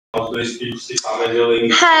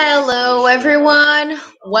Hello, everyone.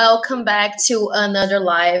 Welcome back to another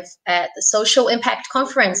live at the Social Impact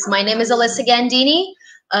Conference. My name is Alyssa Gandini.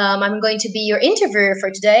 I'm going to be your interviewer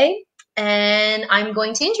for today, and I'm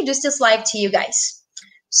going to introduce this live to you guys.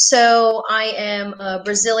 So, I am a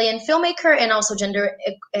Brazilian filmmaker and also gender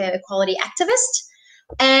equality activist.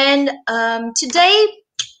 And today,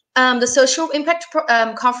 the Social Impact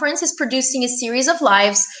Conference is producing a series of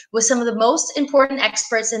lives with some of the most important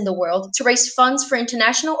experts in the world to raise funds for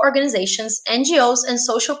international organizations, NGOs, and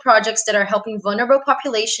social projects that are helping vulnerable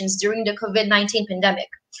populations during the COVID-19 pandemic.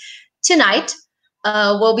 Tonight,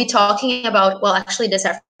 we'll be talking about, well, actually this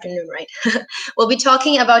afternoon, right? We'll be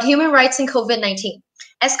talking about human rights and COVID-19.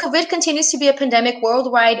 As COVID continues to be a pandemic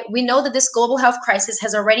worldwide, we know that this global health crisis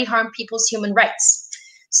has already harmed people's human rights.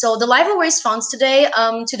 So the live will raise funds today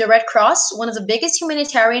to the Red Cross, one of the biggest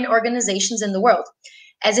humanitarian organizations in the world.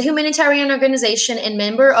 As a humanitarian organization and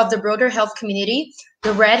member of the broader health community,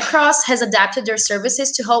 the Red Cross has adapted their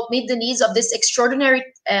services to help meet the needs of this extraordinary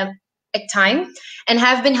time and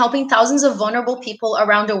have been helping thousands of vulnerable people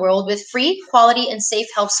around the world with free, quality, and safe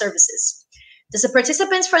health services. The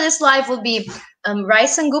participants for this live will be Rai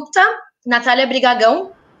Sengupta, Natalia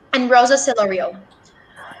Brigagão, and Rosa Celorio.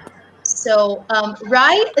 So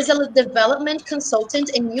Rai is a development consultant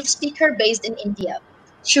and youth speaker based in India.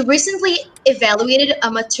 She recently evaluated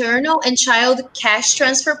a maternal and child cash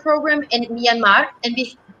transfer program in Myanmar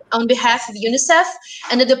on behalf of UNICEF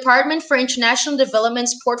and the Department for International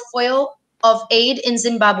Development's portfolio of aid in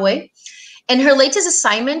Zimbabwe. In her latest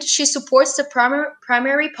assignment, she supports the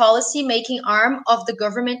primary policy-making arm of the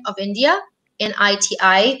Government of India,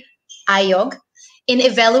 NITI Aayog, in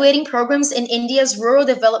evaluating programs in India's rural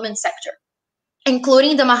development sector,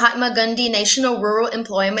 including the Mahatma Gandhi National Rural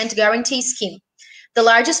Employment Guarantee Scheme, the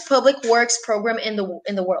largest public works program in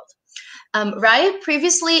the world. Rai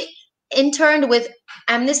previously interned with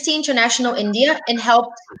Amnesty International India and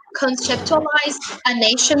helped conceptualize a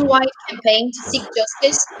nationwide campaign to seek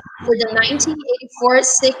justice for the 1984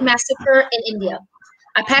 Sikh massacre in India.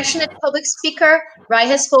 A passionate public speaker, Rai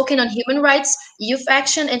has spoken on human rights, youth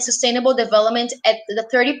action, and sustainable development at the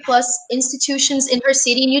 30-plus institutions in her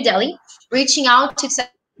city, New Delhi, reaching out to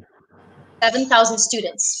 7,000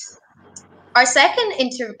 students. Our second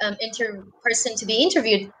person to be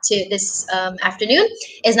interviewed this afternoon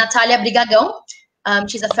is Natalia Brigagão.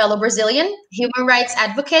 She's a fellow Brazilian human rights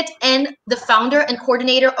advocate and the founder and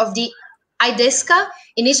coordinator of the IDESCA,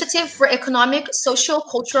 Initiative for Economic, Social,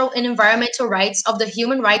 Cultural, and Environmental Rights of the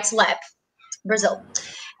Human Rights Lab, Brazil.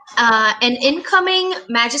 An incoming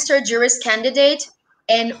Magister Juris candidate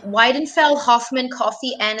and Weidenfeld Hoffman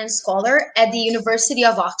Coffee Annan Scholar at the University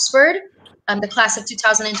of Oxford, the class of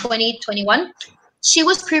 2020-21. She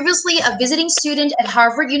was previously a visiting student at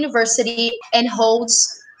Harvard University and holds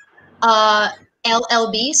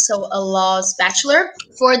LLB, so a law's bachelor,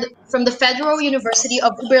 from the Federal University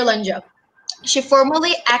of Uberlândia. She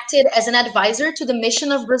formerly acted as an advisor to the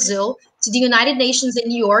Mission of Brazil to the United Nations in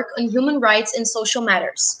New York on human rights and social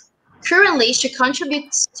matters. Currently, she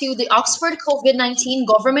contributes to the Oxford COVID-19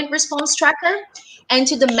 Government Response Tracker and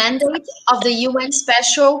to the mandate of the UN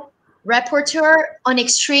Special Rapporteur on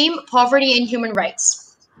Extreme Poverty and Human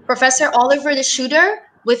Rights, Professor Oliver de Schutter,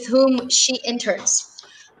 with whom she interns.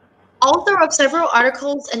 Author of several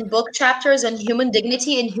articles and book chapters on human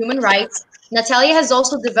dignity and human rights, Natalia has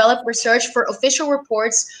also developed research for official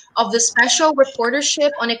reports of the Special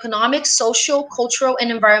Rapporteur on Economic, Social, Cultural,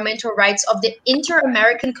 and Environmental Rights of the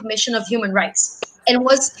Inter-American Commission of Human Rights, and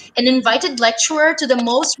was an invited lecturer to the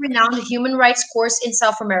most renowned human rights course in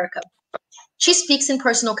South America. She speaks in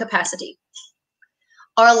personal capacity.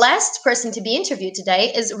 Our last person to be interviewed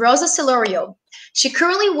today is Rosa Celorio. She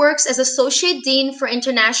currently works as Associate Dean for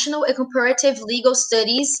International and Comparative Legal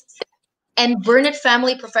Studies and Burnett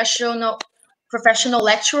Family Professional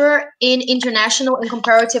Lecturer in International and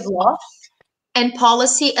Comparative Law and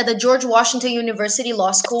Policy at the George Washington University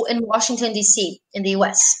Law School in Washington, D.C. in the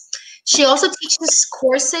U.S. She also teaches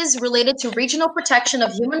courses related to regional protection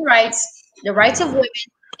of human rights, the rights of women,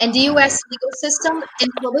 and the U.S. legal system, and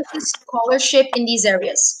publishes scholarship in these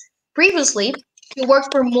areas. Previously, she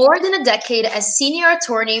worked for more than a decade as senior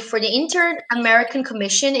attorney for the Inter-American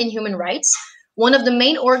Commission in Human Rights, one of the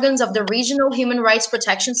main organs of the regional human rights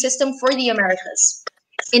protection system for the Americas.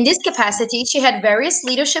 In this capacity, she had various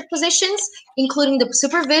leadership positions, including the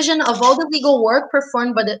supervision of all the legal work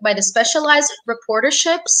performed by the specialized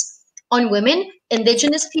rapporteurships on women,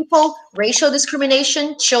 indigenous people, racial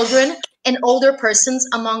discrimination, children, and older persons,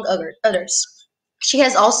 among others. She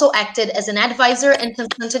has also acted as an advisor and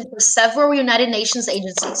consultant for several United Nations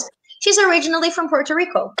agencies. She's originally from Puerto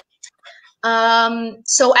Rico.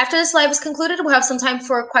 So after this live is concluded, we'll have some time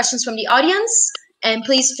for questions from the audience. And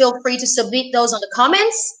please feel free to submit those on the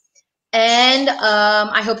comments. And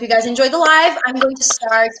I hope you guys enjoyed the live. I'm going to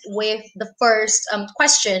start with the first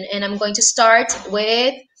question, and I'm going to start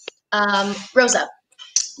with Rosa.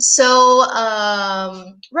 So,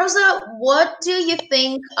 Rosa, what do you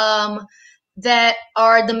think that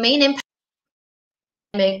are the main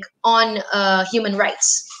impacts on human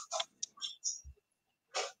rights?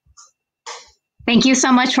 Thank you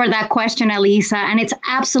so much for that question, Elisa. And it's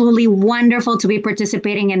absolutely wonderful to be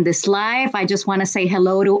participating in this live. I just want to say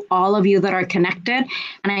hello to all of you that are connected.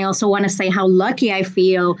 And I also want to say how lucky I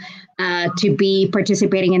feel to be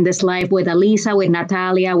participating in this live with Elisa, with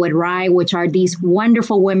Natalia, with Rai, which are these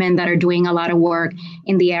wonderful women that are doing a lot of work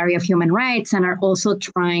in the area of human rights and are also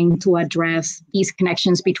trying to address these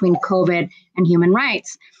connections between COVID and human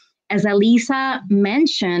rights. As Elisa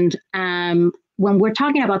mentioned, when we're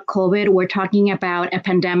talking about COVID, we're talking about a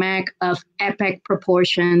pandemic of epic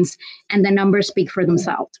proportions, and the numbers speak for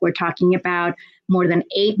themselves. We're talking about more than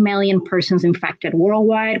 8 million persons infected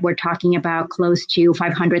worldwide. We're talking about close to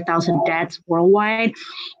 500,000 deaths worldwide.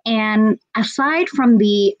 And aside from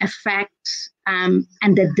the effects and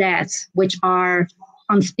the deaths, which are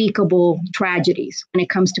unspeakable tragedies when it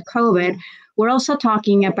comes to COVID, we're also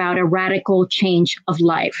talking about a radical change of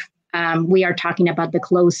life. We are talking about the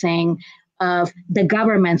closing of the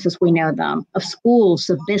governments as we know them, of schools,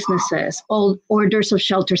 of businesses, all orders of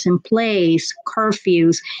shelters in place,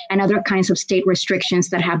 curfews, and other kinds of state restrictions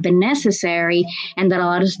that have been necessary and that a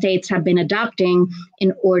lot of states have been adopting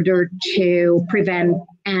in order to prevent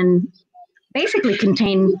and basically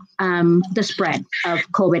contain the spread of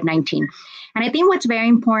COVID-19. And I think what's very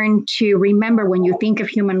important to remember when you think of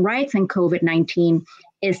human rights and COVID-19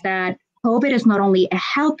 is that COVID is not only a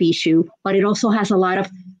health issue, but it also has a lot of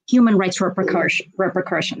human rights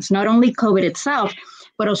repercussions, not only COVID itself,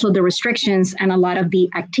 but also the restrictions and a lot of the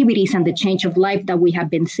activities and the change of life that we have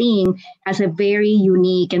been seeing has a very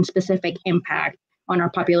unique and specific impact on our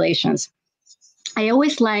populations. I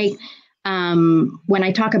always like, when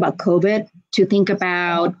I talk about COVID, to think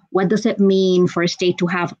about what does it mean for a state to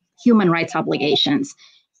have human rights obligations.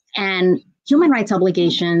 And human rights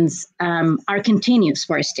obligations are continuous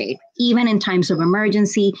for a state, even in times of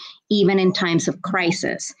emergency, even in times of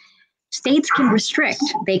crisis. States can restrict.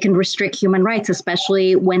 They can restrict human rights,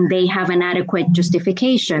 especially when they have an adequate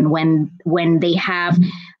justification, when they have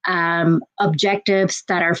objectives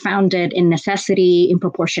that are founded in necessity, in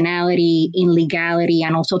proportionality, in legality,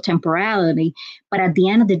 and also temporality. But at the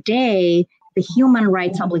end of the day, the human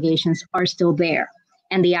rights obligations are still there,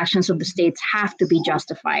 and the actions of the states have to be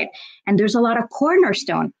justified. And there's a lot of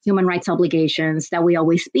cornerstone human rights obligations that we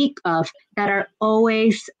always speak of that are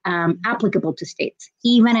always applicable to states,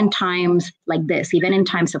 even in times like this, even in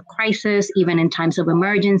times of crisis, even in times of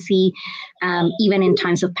emergency, even in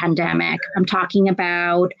times of pandemic. I'm talking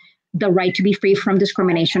about the right to be free from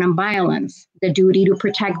discrimination and violence, the duty to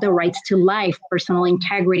protect the rights to life, personal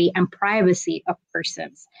integrity, and privacy of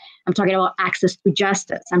persons. I'm talking about access to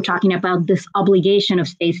justice. I'm talking about this obligation of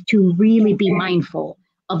states to really be mindful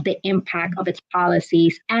of the impact of its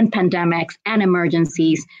policies and pandemics and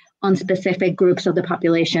emergencies on specific groups of the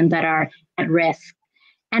population that are at risk.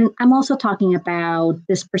 And I'm also talking about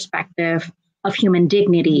this perspective of human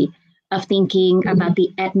dignity, of thinking about the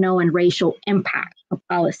ethno and racial impact of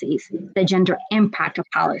policies, the gender impact of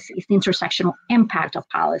policies, the intersectional impact of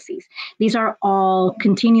policies. These are all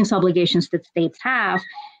continuous obligations that states have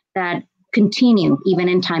that continue even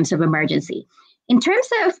in times of emergency. In terms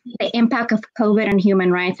of the impact of COVID on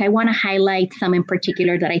human rights, I want to highlight some in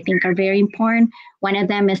particular that I think are very important. One of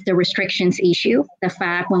them is the restrictions issue, the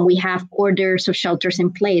fact when we have orders of shelters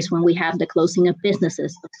in place, when we have the closing of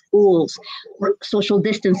businesses, of schools, social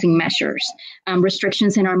distancing measures,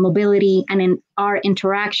 restrictions in our mobility and in our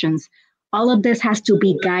interactions. All of this has to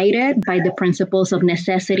be guided by the principles of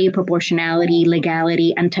necessity, proportionality,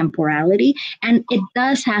 legality, and temporality. And it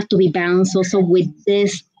does have to be balanced also with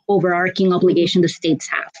this overarching obligation the states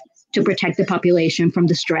have to protect the population from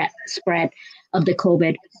the spread of the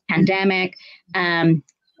COVID pandemic.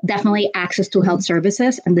 Definitely access to health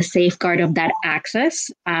services and the safeguard of that access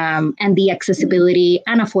and the accessibility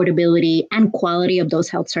and affordability and quality of those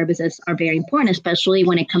health services are very important, especially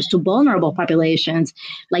when it comes to vulnerable populations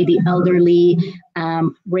like the elderly,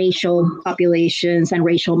 racial populations and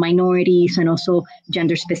racial minorities, and also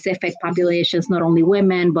gender-specific populations, not only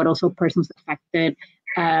women, but also persons affected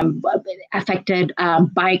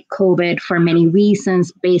by COVID for many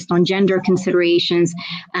reasons based on gender considerations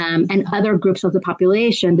and other groups of the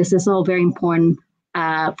population. This is all very important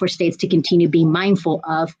for states to continue being mindful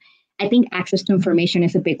of. I think access to information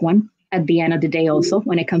is a big one. at the end of the day also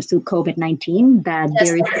when it comes to COVID-19, that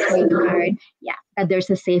there is a safeguard, that there's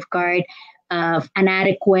a safeguard of an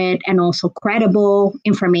adequate and also credible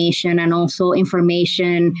information, and also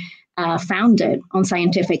information founded on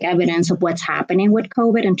scientific evidence of what's happening with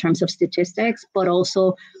COVID in terms of statistics, but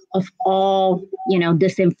also of all,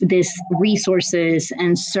 this resources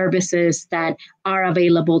and services that are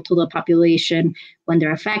available to the population when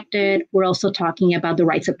they're affected. We're also talking about the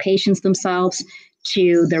rights of patients themselves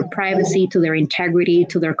to their privacy, to their integrity,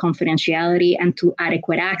 to their confidentiality, and to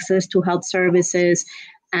adequate access to health services.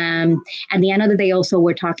 At the end of the day, also,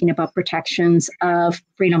 we're talking about protections of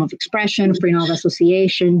freedom of expression, freedom of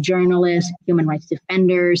association, journalists, human rights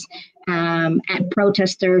defenders, and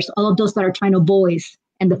protesters, all of those that are trying to voice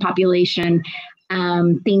in the population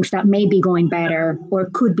things that may be going better or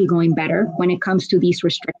could be going better when it comes to these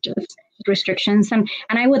restrictions. And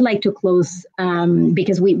I would like to close,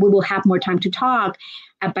 because we will have more time to talk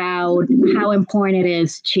about how important it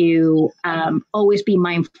is to always be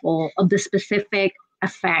mindful of the specific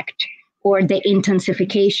effect or the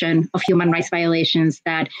intensification of human rights violations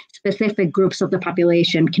that specific groups of the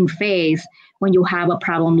population can face when you have a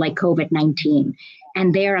problem like COVID-19.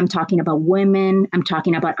 And there I'm talking about women, I'm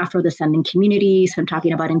talking about Afro-descendant communities, I'm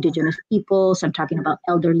talking about indigenous peoples, I'm talking about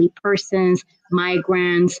elderly persons,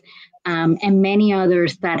 migrants, and many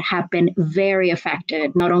others that have been very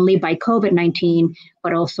affected, not only by COVID-19,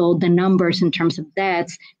 but also the numbers in terms of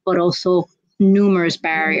deaths, but also numerous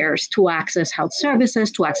barriers to access health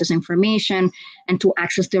services, to access information, and to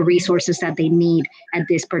access the resources that they need at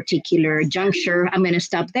this particular juncture. I'm going to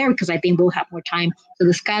stop there because I think we'll have more time to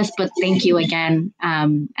discuss, but thank you again.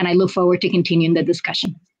 And I look forward to continuing the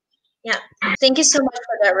discussion. Yeah, thank you so much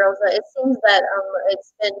for that, Rosa. It seems that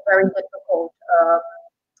it's been very difficult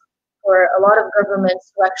for a lot of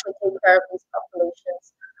governments to actually take care of these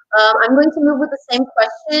populations. I'm going to move with the same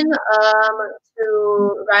question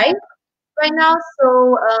to Rai right now.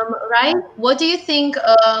 So, Rai, what do you think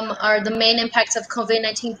are the main impacts of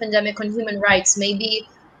COVID-19 pandemic on human rights? Maybe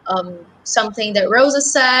something that Rosa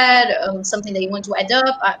said, something that you want to add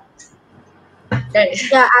up?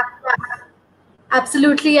 Yeah,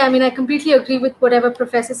 absolutely. I mean, I completely agree with whatever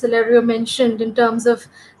Professor Celerio mentioned in terms of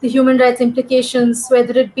the human rights implications,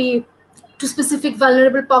 whether it be to specific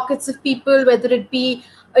vulnerable pockets of people, whether it be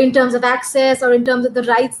in terms of access or in terms of the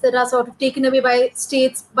rights that are sort of taken away by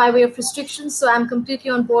states by way of restrictions. So I'm completely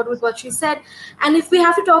on board with what she said. And if we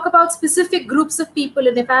have to talk about specific groups of people,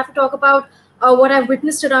 and if I have to talk about what I've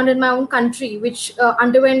witnessed around in my own country, which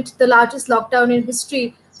underwent the largest lockdown in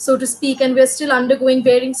history, so to speak, and we're still undergoing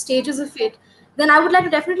varying stages of it, then I would like to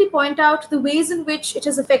definitely point out the ways in which it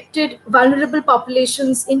has affected vulnerable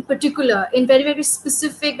populations in particular, in very, very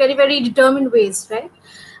specific, very, very determined ways, right?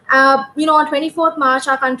 On 24th March,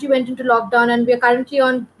 our country went into lockdown, and we are currently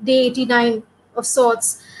on day 89 of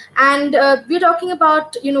sorts. And we're talking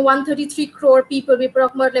about, 133 crore people. We're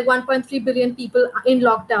talking about like 1.3 billion people in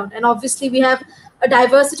lockdown. And obviously, we have a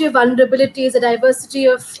diversity of vulnerabilities, a diversity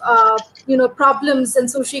of, problems and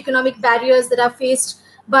socioeconomic barriers that are faced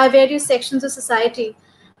by various sections of society.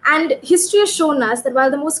 And history has shown us that while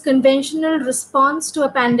the most conventional response to a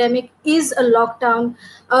pandemic is a lockdown,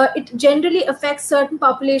 it generally affects certain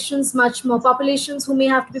populations much more. Populations who may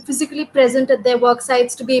have to be physically present at their work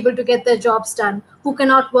sites to be able to get their jobs done, who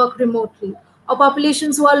cannot work remotely, or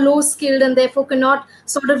populations who are low skilled and therefore cannot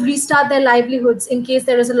sort of restart their livelihoods in case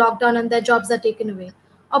there is a lockdown and their jobs are taken away,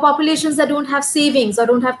 or populations that don't have savings or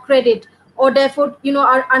don't have credit, or therefore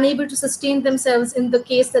are unable to sustain themselves in the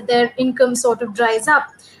case that their income sort of dries up.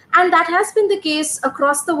 And that has been the case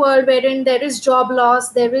across the world, wherein there is job loss,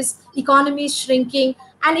 there is economies shrinking,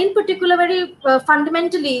 and in particular, very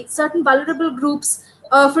fundamentally, certain vulnerable groups,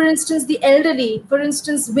 for instance, the elderly, for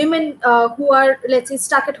instance, women who are, let's say,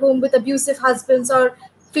 stuck at home with abusive husbands or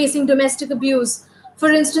facing domestic abuse, for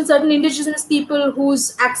instance, certain indigenous people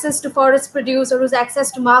whose access to forest produce or whose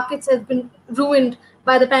access to markets has been ruined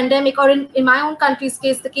by the pandemic, or in my own country's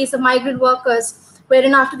case, the case of migrant workers,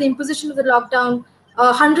 wherein after the imposition of the lockdown,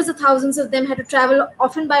 hundreds of thousands of them had to travel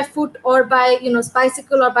often by foot or by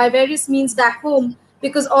bicycle or by various means back home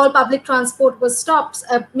because all public transport was stopped,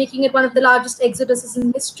 making it one of the largest exoduses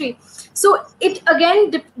in history. So it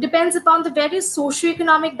again depends upon the various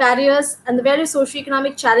socioeconomic barriers and the various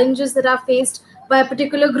socioeconomic challenges that are faced by a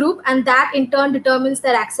particular group, and that in turn determines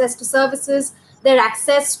their access to services, their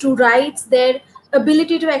access to rights, their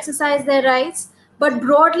ability to exercise their rights. But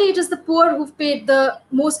broadly, it is the poor who've paid the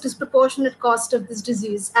most disproportionate cost of this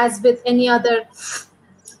disease. As with any other,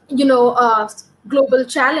 global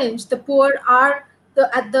challenge, the poor are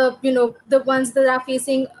the ones that are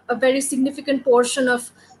facing a very significant portion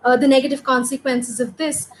of the negative consequences of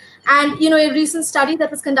this. And a recent study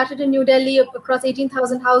that was conducted in New Delhi across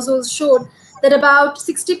 18,000 households showed that about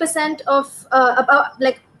 60% of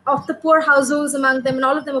the poor households among them, and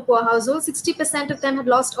all of them are poor households, 60% of them had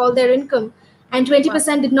lost all their income, and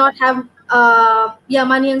 20% did not have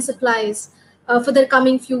money and supplies for the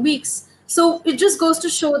coming few weeks. So it just goes to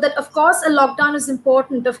show that, of course, a lockdown is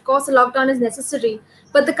important. Of course, a lockdown is necessary.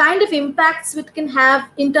 But the kind of impacts it can have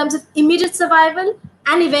in terms of immediate survival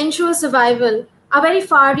and eventual survival are very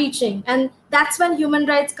far-reaching. And that's when human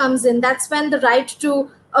rights comes in. That's when the right to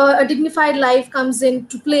a dignified life comes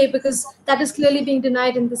into play, because that is clearly being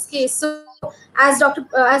denied in this case. So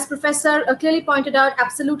as Professor clearly pointed out,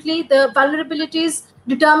 absolutely, the vulnerabilities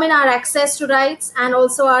determine our access to rights and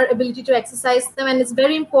also our ability to exercise them. And it's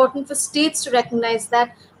very important for states to recognize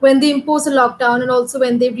that when they impose a lockdown and also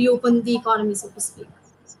when they reopen the economy, so to speak.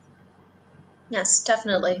 Yes,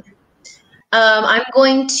 definitely. I'm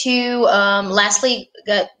going to lastly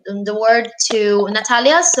get the word to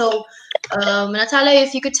Natalia. So, Natalia,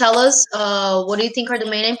 if you could tell us, what do you think are the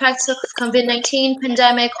main impacts of COVID-19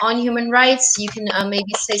 pandemic on human rights? You can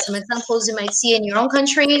maybe say some examples you might see in your own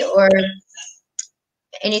country, or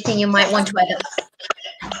anything you might want to add.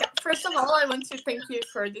 First of all, I want to thank you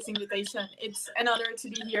for this invitation. It's an honor to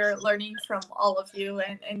be here learning from all of you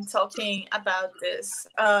and talking about this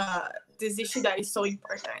issue that is so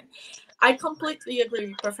important. I completely agree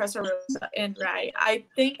with Professor Rosa and Rai. I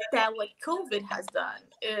think that what COVID has done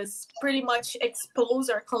is pretty much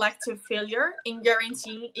expose our collective failure in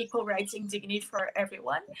guaranteeing equal rights and dignity for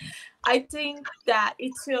everyone. I think that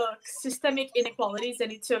it took systemic inequalities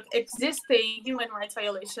and it took existing human rights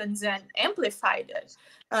violations and amplified it.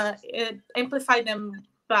 It amplified them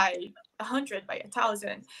by 100, by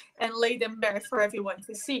 1,000, and laid them bare for everyone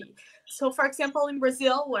to see. So, for example, in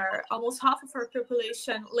Brazil, where almost half of our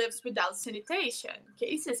population lives without sanitation,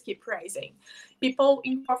 cases keep rising. People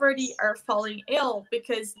in poverty are falling ill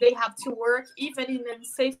because they have to work even in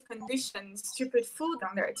unsafe conditions to put food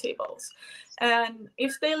on their tables. And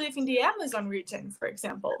if they live in the Amazon region, for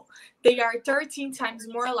example, they are 13 times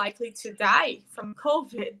more likely to die from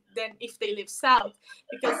COVID than if they live south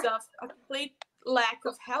because of a complete lack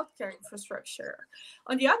of healthcare infrastructure.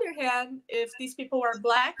 On the other hand, if these people are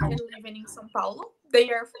Black and living in São Paulo, they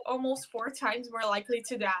are almost 4 times more likely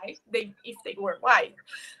to die than if they were white.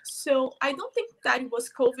 So I don't think that it was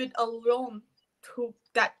COVID alone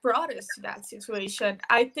that brought us to that situation.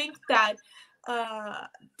 I think that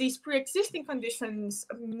these pre-existing conditions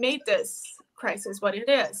made this crisis what it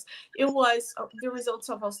is. It was the results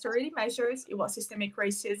of austerity measures, it was systemic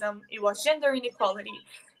racism, it was gender inequality,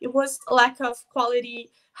 it was lack of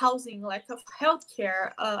quality housing, lack of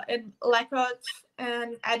healthcare, and lack of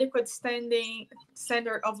an adequate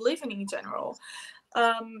standard of living in general.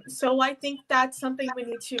 So I think that's something we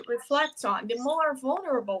need to reflect on. The more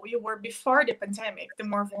vulnerable we were before the pandemic, the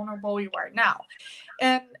more vulnerable we are now.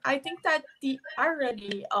 And I think that the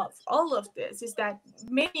irony of all of this is that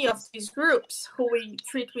many of these groups who we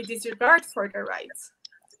treat with disregard for their rights,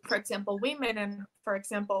 for example, women and, for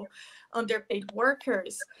example, underpaid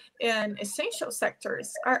workers in essential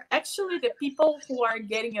sectors, are actually the people who are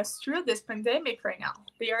getting us through this pandemic right now.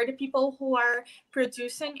 They are the people who are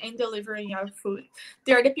producing and delivering our food.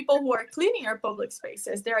 They are the people who are cleaning our public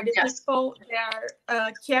spaces. They are the people that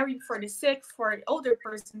are caring for the sick, for older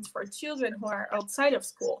persons, for children who are outside of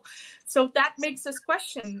school. So that makes us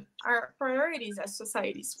question our priorities as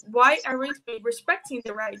societies. Why aren't we respecting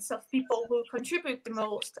the rights of people who contribute the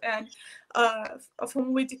most and of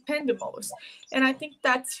whom we depend the most? And I think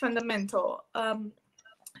that's fundamental.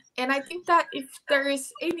 And I think that if there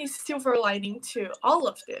is any silver lining to all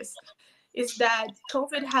of this, is that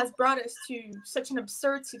COVID has brought us to such an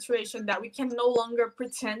absurd situation that we can no longer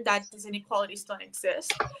pretend that these inequalities don't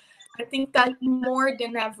exist. I think that more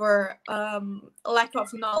than ever, lack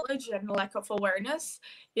of knowledge and lack of awareness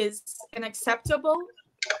is unacceptable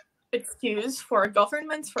excuse for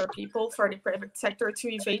governments, for people, for the private sector to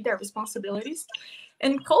evade their responsibilities.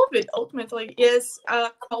 And COVID ultimately is a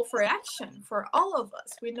call for action for all of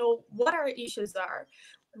us. We know what our issues are,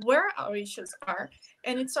 where our issues are,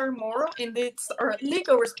 and it's our moral and it's our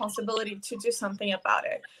legal responsibility to do something about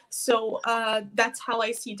it. So that's how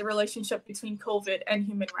I see the relationship between COVID and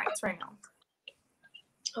human rights right now.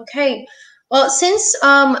 Okay. Well, since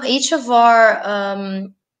each of our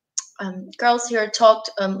girls here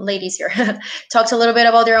ladies here talked a little bit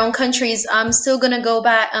about their own countries, I'm still gonna go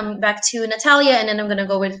back to Natalia, and then I'm gonna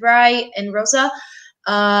go with Rai and Rosa.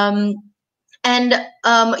 And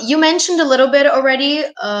you mentioned a little bit already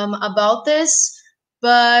about this,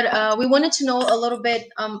 but we wanted to know a little bit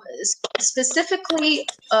specifically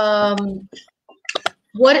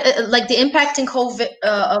what like the impact in COVID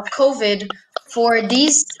of COVID for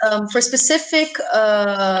these for specific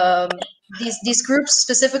these groups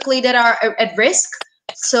specifically that are at risk.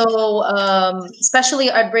 So especially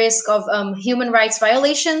at risk of human rights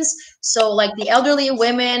violations. So like the elderly,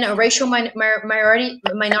 women, racial minorities.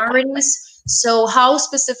 So how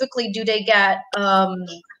specifically do they get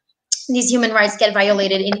these human rights get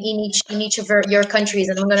violated in each of your countries?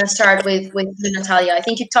 And I'm going to start with you, Natalia. I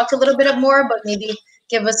think you talked a little bit more, but maybe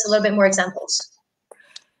give us a little bit more examples.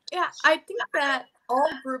 Yeah, I think that all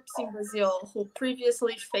groups in Brazil who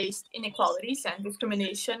previously faced inequalities and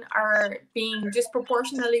discrimination are being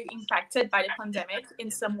disproportionately impacted by the pandemic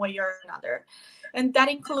in some way or another. And that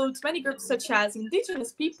includes many groups such as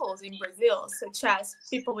indigenous peoples in Brazil, such as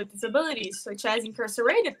people with disabilities, such as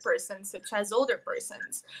incarcerated persons, such as older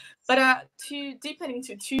persons. But to deepen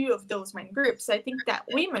into two of those main groups, I think that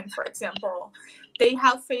women, for example, they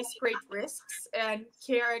have faced great risks and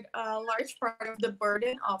carried a large part of the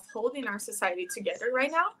burden of holding our society together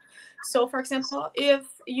right now. So, for example, if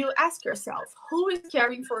you ask yourself, who is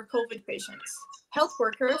caring for COVID patients? Health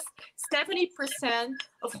workers, 70%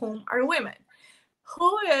 of whom are women.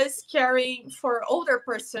 Who is caring for older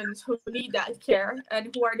persons who need that care and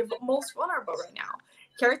who are the most vulnerable right now?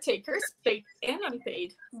 Caretakers, paid and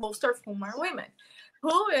unpaid, most of whom are women.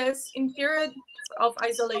 Who is in period of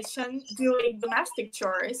isolation doing domestic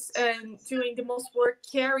chores and doing the most work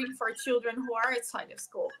caring for children who are outside of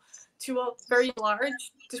school? To a very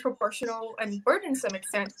large, disproportional, and burdensome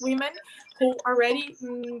extent, women who already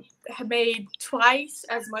have made twice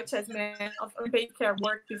as much as men of unpaid care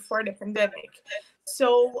work before the pandemic.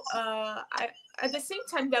 So at the same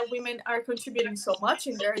time that women are contributing so much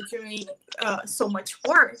and they're doing so much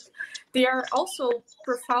work, they are also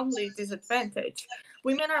profoundly disadvantaged.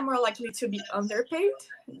 Women are more likely to be underpaid.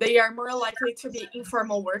 They are more likely to be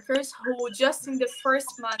informal workers who just in the first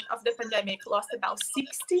month of the pandemic lost about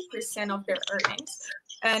 60% of their earnings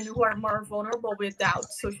and who are more vulnerable without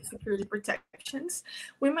social security protections.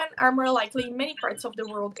 Women are more likely in many parts of the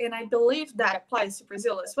world, and I believe that applies to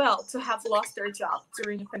Brazil as well, to have lost their job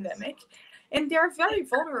during the pandemic. And they are very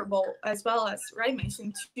vulnerable, as well as Rai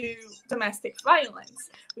mentioned, to domestic violence,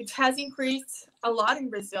 which has increased a lot in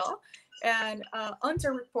Brazil. And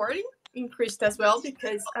underreporting increased as well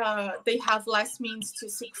because they have less means to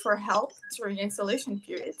seek for help during isolation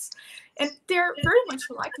periods. And they're very much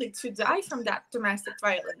likely to die from that domestic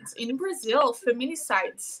violence. In Brazil,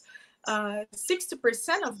 feminicides,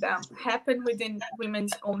 60% of them happen within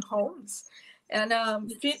women's own homes. And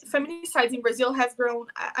feminicides in Brazil have grown,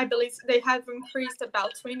 I believe they have increased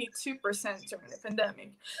about 22% during the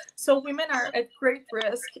pandemic. So women are at great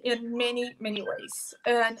risk in many, many ways.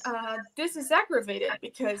 And this is aggravated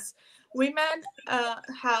because women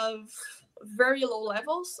have very low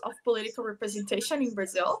levels of political representation in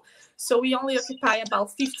Brazil. So we only occupy about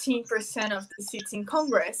 15% of the seats in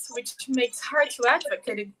Congress, which makes hard to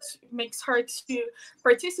advocate. It makes hard to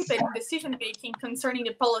participate in decision making concerning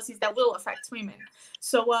the policies that will affect women.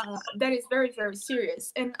 So that is very, very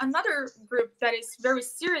serious. And another group that is very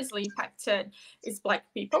seriously impacted is Black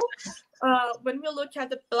people. When we look at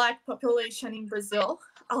the Black population in Brazil,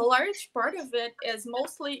 a large part of it is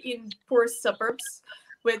mostly in poor suburbs,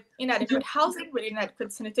 with inadequate housing, with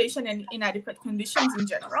inadequate sanitation, and inadequate conditions in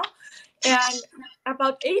general. And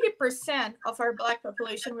about 80% of our Black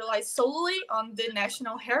population relies solely on the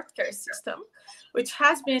national healthcare system, which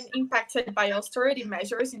has been impacted by austerity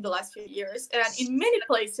measures in the last few years, and in many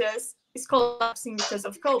places is collapsing because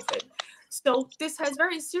of COVID. So this has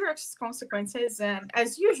very serious consequences, and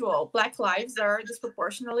as usual, Black lives are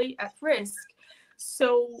disproportionately at risk.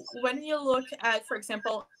 So when you look at, for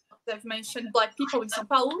example, I've mentioned Black people in São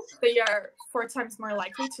Paulo, they are 4 times more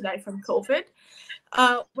likely to die from COVID.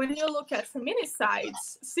 When you look at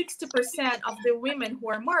feminicides, 60% of the women who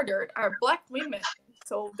are murdered are Black women.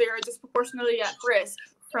 So they are disproportionately at risk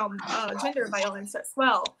from gender violence as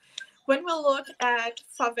well. When we look at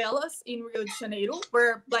favelas in Rio de Janeiro,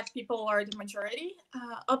 where Black people are the majority,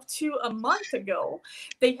 up to a month ago,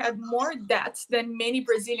 they had more deaths than many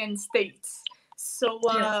Brazilian states. So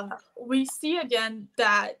we see again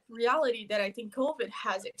that reality that I think COVID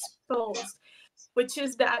has exposed, which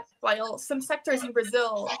is that while some sectors in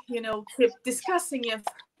Brazil, keep discussing if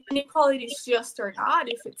inequality is just or not,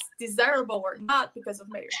 if it's desirable or not because of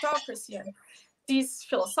meritocracy, and these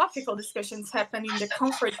philosophical discussions happen in the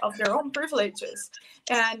comfort of their own privileges.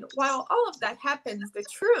 And while all of that happens, the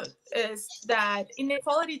truth is that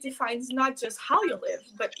inequality defines not just how you live,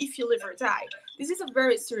 but if you live or die. This is a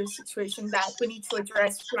very serious situation that we need to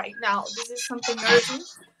address right now. This is something urgent,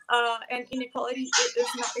 and inequality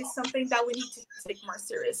is something that we need to take more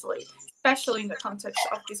seriously. especially in the context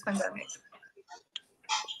of this pandemic.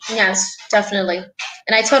 Yes, definitely.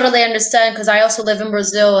 And I totally understand because I also live in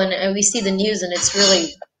Brazil and we see the news and it's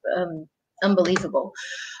really unbelievable.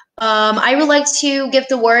 I would like to give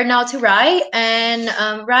the word now to Rai. And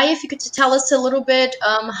Rai, if you could tell us a little bit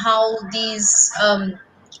how these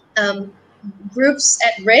groups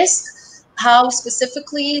at risk, how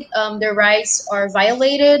specifically their rights are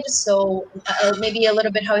violated. So maybe a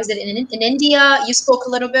little bit, how is it in India? You spoke a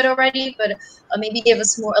little bit already, but maybe give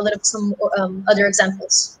us some other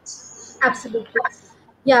examples. Absolutely.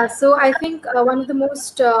 Yeah, so I think one of the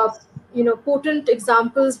most potent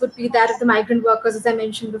examples would be that of the migrant workers, as I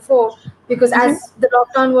mentioned before, because as the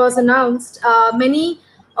lockdown was announced, many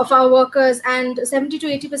of our workers, and 70 to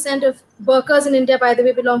 80% of workers in India, by the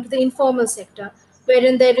way, belong to the informal sector,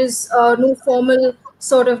 wherein there is no formal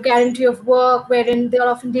sort of guarantee of work, wherein they are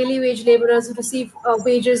often daily wage laborers who receive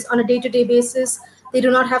wages on a day-to-day basis. They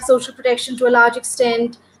do not have social protection to a large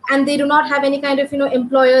extent, and they do not have any kind of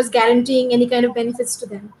employers guaranteeing any kind of benefits to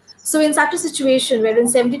them. So in such a situation wherein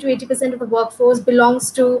 70 to 80% of the workforce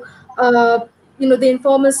belongs to the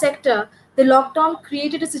informal sector, the lockdown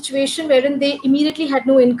created a situation wherein they immediately had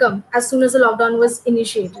no income as soon as the lockdown was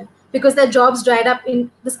initiated, because their jobs dried up in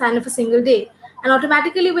the span of a single day. And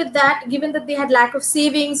automatically with that, given that they had lack of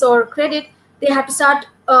savings or credit, they had to start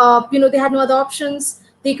they had no other options.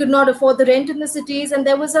 They could not afford the rent in the cities, and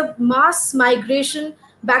there was a mass migration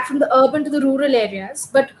back from the urban to the rural areas.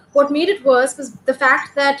 But what made it worse was the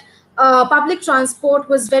fact that public transport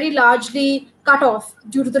was very largely cut off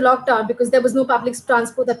due to the lockdown, because there was no public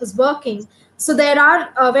transport that was working. So there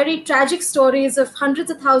are very tragic stories of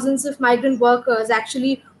hundreds of thousands of migrant workers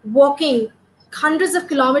actually walking hundreds of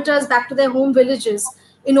kilometers back to their home villages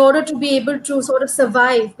in order to be able to sort of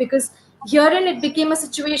survive, because herein it became a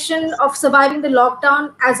situation of surviving the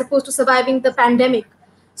lockdown as opposed to surviving the pandemic.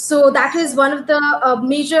 So that is one of the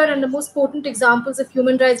major and the most potent examples of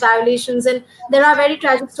human rights violations. And there are very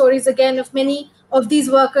tragic stories again of many of these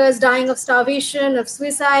workers dying of starvation, of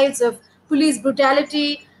suicides, of police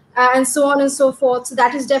brutality, and so on and so forth. So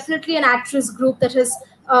that is definitely an at-risk group that has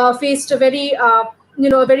faced a very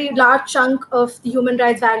a very large chunk of the human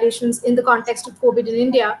rights violations in the context of COVID in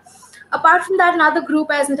India. Apart from that, another group,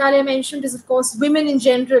 as Natalia mentioned, is of course women in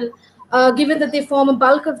general. Given that they form a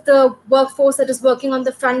bulk of the workforce that is working on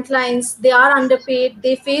the front lines, they are underpaid.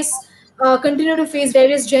 They continue to face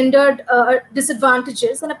various gendered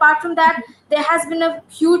disadvantages. And apart from that, there has been a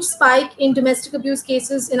huge spike in domestic abuse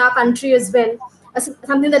cases in our country as well,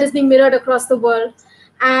 something that is being mirrored across the world.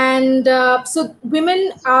 And so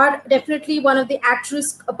women are definitely one of the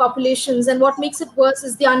at-risk populations. And what makes it worse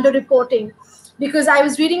is the underreporting. Because I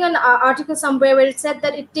was reading an article somewhere where it said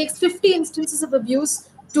that it takes 50 instances of abuse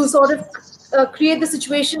to sort of create the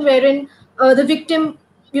situation wherein the victim,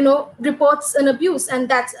 reports an abuse, and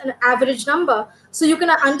that's an average number. So you can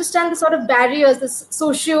understand the sort of barriers, the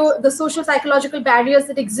social psychological barriers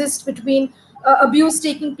that exist between abuse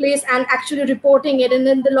taking place and actually reporting it. And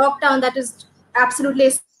then the lockdown, that is absolutely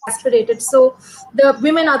exasperated. So the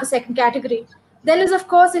women are the second category. Then is, of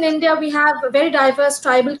course, in India, we have very diverse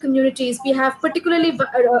tribal communities. We have particularly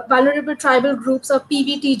vulnerable tribal groups of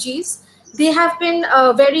PVTGs. They have been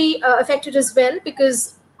very affected as well,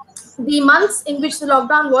 because the months in which the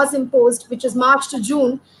lockdown was imposed, which is March to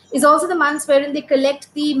June, is also the months wherein they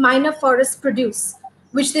collect the minor forest produce,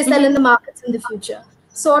 which they sell in the markets in the future.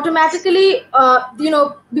 So automatically,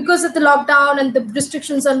 because of the lockdown and the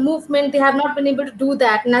restrictions on movement, they have not been able to do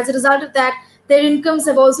that. And as a result of that, their incomes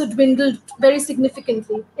have also dwindled very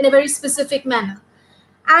significantly in a very specific manner.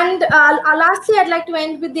 And lastly, I'd like to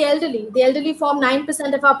end with the elderly. The elderly form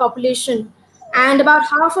 9% of our population, and about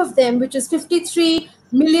half of them, which is 53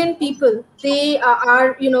 million people, they they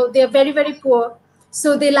are very, very poor.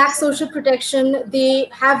 So they lack social protection. They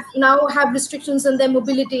now have restrictions on their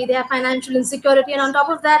mobility. They have financial insecurity, and on top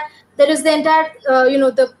of that, there is the entire,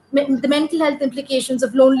 the mental health implications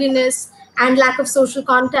of loneliness and lack of social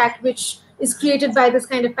contact, which is created by this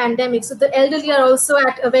kind of pandemic. So the elderly are also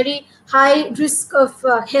at a very high risk of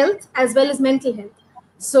health as well as mental health.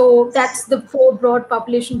 So that's the four broad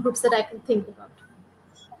population groups that I can think about.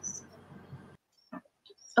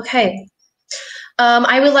 Okay.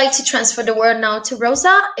 I would like to transfer the word now to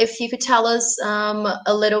Rosa. If you could tell us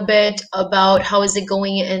a little bit about how is it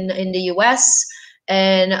going in the US,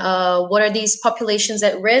 and what are these populations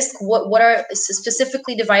at risk? What are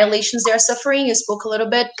specifically the violations they are suffering? You spoke a little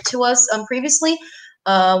bit to us previously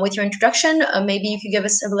with your introduction. Maybe you could give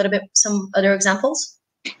us a little bit some other examples.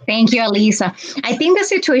 Thank you, Elisa. I think the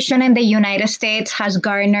situation in the United States has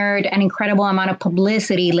garnered an incredible amount of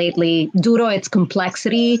publicity lately due to its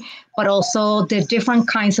complexity, but also the different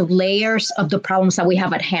kinds of layers of the problems that we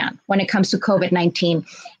have at hand when it comes to COVID-19.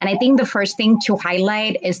 And I think the first thing to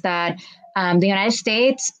highlight is that the United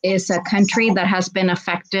States is a country that has been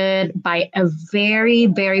affected by a very,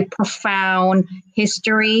 very profound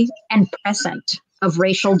history and present of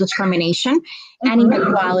racial discrimination and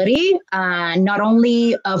inequality, not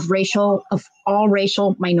only of all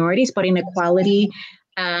racial minorities, but inequality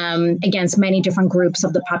against many different groups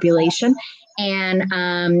of the population.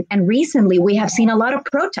 And recently, we have seen a lot of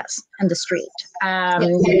protests in the street.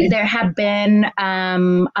 There have been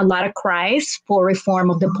a lot of cries for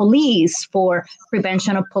reform of the police, for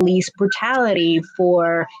prevention of police brutality,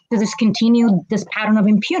 to discontinue this pattern of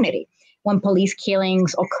impunity when police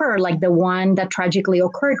killings occur, like the one that tragically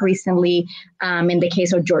occurred recently in the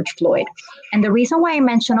case of George Floyd. And the reason why I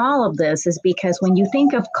mention all of this is because when you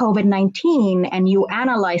think of COVID-19 and you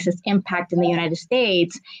analyze its impact in the United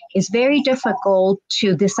States, it's very difficult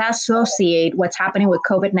to disassociate what's happening with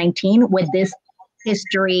COVID-19 with this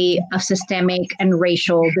history of systemic and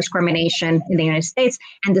racial discrimination in the United States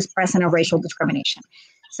and this present of racial discrimination.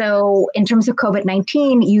 So in terms of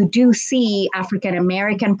COVID-19, you do see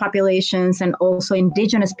African-American populations and also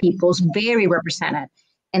indigenous peoples very represented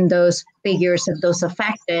in those figures of those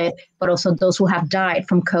affected, but also those who have died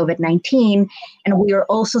from COVID-19. And we are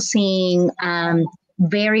also seeing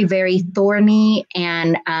very, very thorny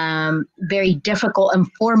and very difficult and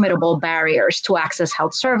formidable barriers to access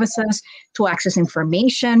health services, to access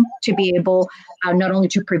information, to be able not only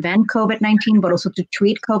to prevent COVID-19, but also to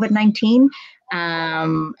treat COVID-19.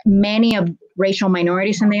 Many of racial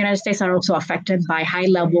minorities in the United States are also affected by high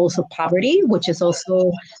levels of poverty, which is also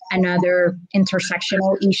another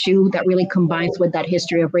intersectional issue that really combines with that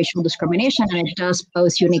history of racial discrimination. And it does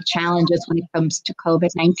pose unique challenges when it comes to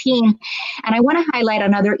COVID-19. And I want to highlight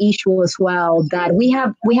another issue as well, that we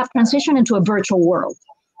have transitioned into a virtual world.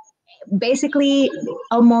 Basically,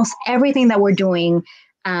 almost everything that we're doing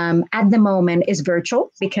at the moment is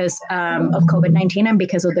virtual because of COVID-19 and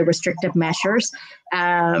because of the restrictive measures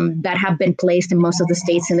that have been placed in most of the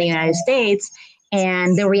states in the United States.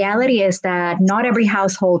 And the reality is that not every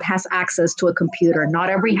household has access to a computer.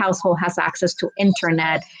 Not every household has access to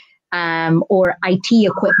internet or IT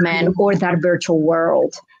equipment or that virtual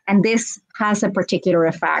world. And this has a particular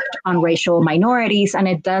effect on racial minorities. And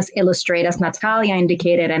it does illustrate, as Natalia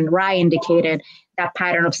indicated and Rai indicated, that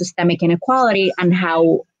pattern of systemic inequality and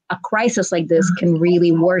how a crisis like this can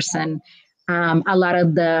really worsen a lot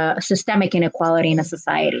of the systemic inequality in a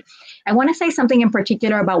society. I want to say something in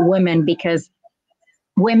particular about women because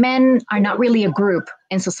women are not really a group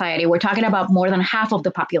in society. We're talking about more than half of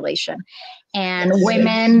the population. And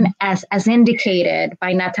women, as indicated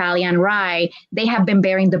by Natalia and Rai, they have been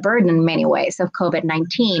bearing the burden in many ways of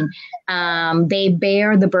COVID-19. They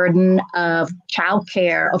bear the burden of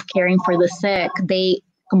childcare, of caring for the sick. They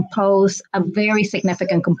compose a very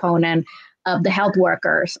significant component of the health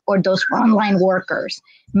workers or those frontline workers.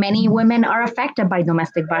 Many women are affected by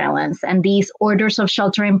domestic violence, and these orders of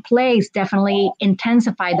shelter in place definitely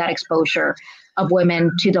intensify that exposure of women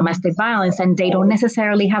to domestic violence, and they don't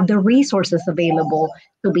necessarily have the resources available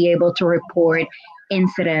to be able to report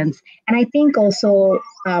incidents. And I think also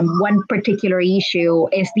one particular issue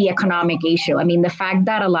is the economic issue. I mean, the fact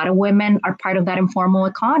that a lot of women are part of that informal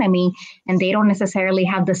economy and they don't necessarily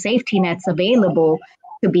have the safety nets available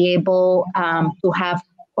to be able to have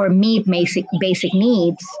or meet basic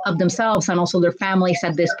needs of themselves and also their families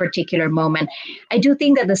at this particular moment. I do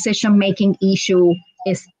think that the decision-making issue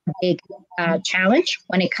is a big challenge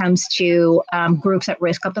when it comes to groups at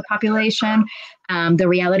risk of the population. The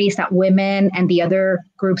reality is that women and the other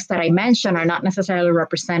groups that I mentioned are not necessarily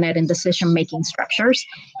represented in decision-making structures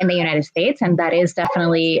in the United States, and that is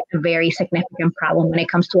definitely a very significant problem when it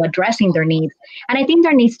comes to addressing their needs. And I think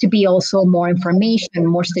there needs to be also more information,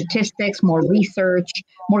 more statistics, more research,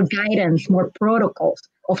 more guidance, more protocols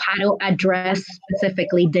of how to address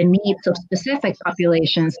specifically the needs of specific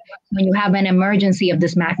populations when you have an emergency of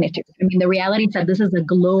this magnitude. I mean, the reality is that this is a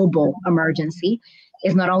global emergency.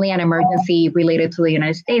 It's not only an emergency related to the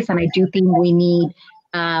United States, and I do think we need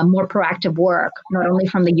more proactive work, not only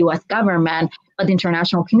from the US government, but the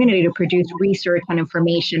international community to produce research and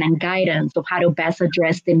information and guidance of how to best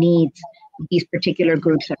address the needs of these particular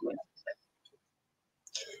groups at risk.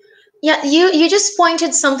 Yeah, you just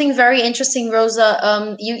pointed something very interesting,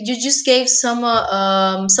 Rosa. You just gave some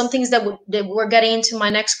things that we're getting into my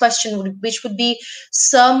next question, which would be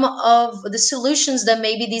some of the solutions that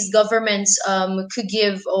maybe these governments could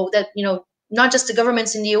give, or that not just the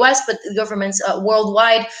governments in the US, but the governments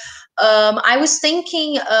worldwide. I was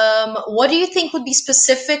thinking, what do you think would be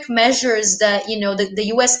specific measures that the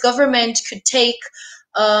U.S. government could take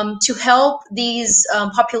to help these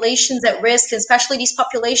populations at risk, especially these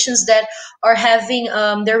populations that are having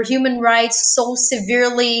their human rights so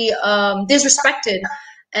severely disrespected?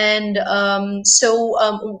 And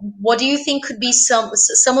what do you think could be some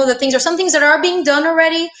of the things, or some things that are being done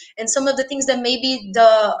already, and some of the things that maybe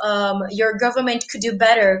your government could do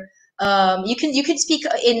better? You can speak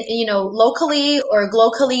in locally or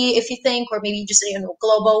globally if you think, or maybe just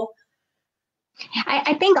global.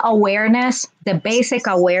 I think awareness, the basic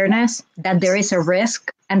awareness that there is a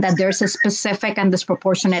risk and that there's a specific and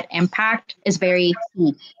disproportionate impact is very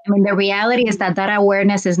key. I mean, the reality is that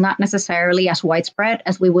awareness is not necessarily as widespread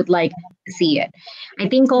as we would like to see it. I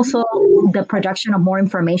think also the production of more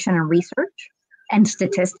information and research and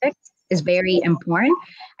statistics is very important.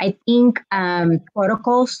 I think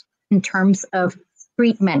protocols in terms of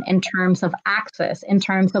treatment, in terms of access, in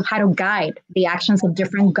terms of how to guide the actions of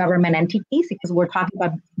different government entities, because we're talking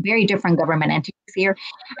about very different government entities here,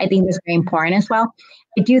 I think is very important as well.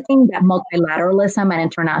 I do think that multilateralism and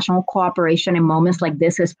international cooperation in moments like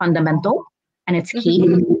this is fundamental and it's key.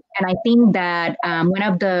 And I think that one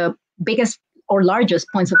of the biggest or largest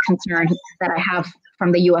points of concern that I have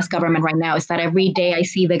from the US government right now is that every day I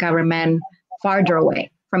see the government farther away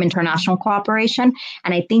from international cooperation.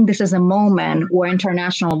 And I think this is a moment where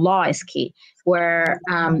international law is key, where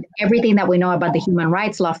everything that we know about the human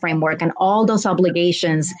rights law framework and all those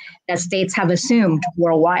obligations that states have assumed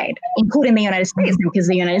worldwide, including the United States, because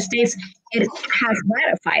the United States, it has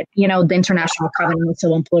ratified, the International Covenant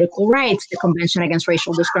on Political Rights, the Convention Against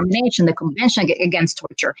Racial Discrimination, the Convention Against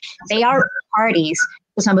Torture. They are parties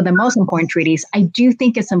to some of the most important treaties. I do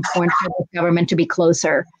think it's important for the government to be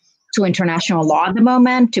closer to international law at the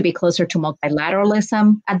moment, to be closer to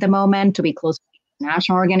multilateralism at the moment, to be closer to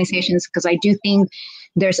international organizations, because I do think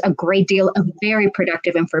there's a great deal of very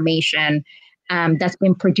productive information that's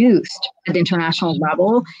been produced at the international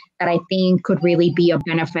level that I think could really be of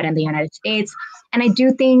benefit in the United States. And I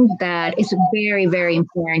do think that it's very, very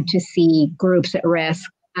important to see groups at risk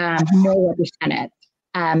more represented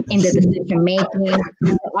in the decision making.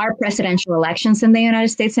 There are presidential elections in the United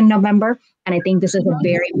States in November, and I think this is a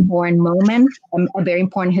very important moment, a very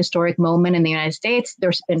important historic moment in the United States.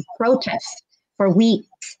 There's been protests for weeks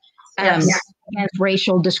against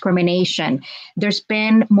racial discrimination. There's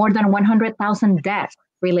been more than 100,000 deaths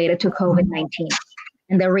related to COVID-19.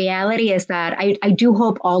 And the reality is that I do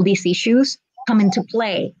hope all these issues come into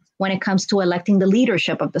play when it comes to electing the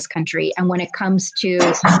leadership of this country and when it comes to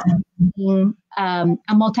being a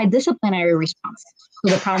multidisciplinary response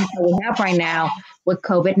to the problems that we have right now with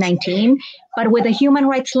COVID-19, but with a human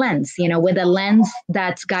rights lens, with a lens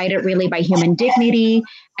that's guided really by human dignity,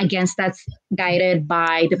 that's guided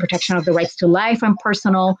by the protection of the rights to life and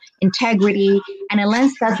personal integrity, and a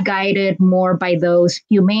lens that's guided more by those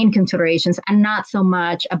humane considerations and not so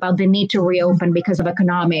much about the need to reopen because of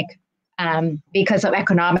economic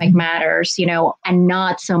matters, and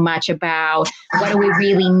not so much about what do we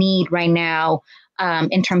really need right now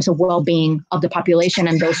in terms of well-being of the population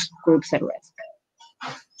and those groups at risk.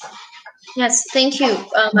 Yes, thank you.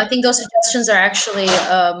 I think those suggestions are actually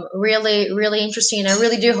really, really interesting, and I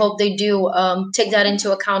really do hope they do take that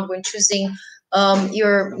into account when choosing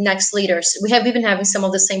your next leaders. We've been having some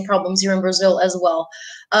of the same problems here in Brazil as well.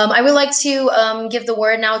 I would like to give the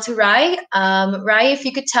word now to Rai. Rai, if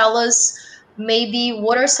you could tell us maybe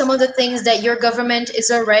what are some of the things that your government is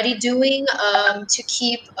already doing to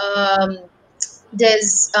keep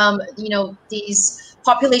these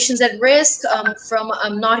populations at risk from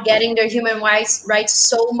not getting their human rights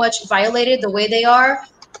so much violated the way they are,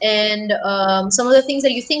 and some of the things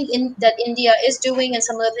that you think that India is doing, and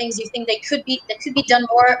some of the things you think that could be done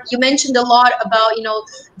more. You mentioned a lot about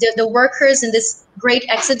the workers and this great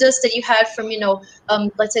exodus that you had from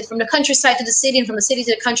let's say from the countryside to the city and from the city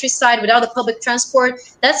to the countryside without the public transport.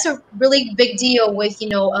 That's a really big deal with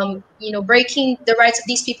breaking the rights of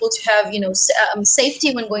these people to have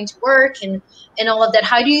safety when going to work and all of that.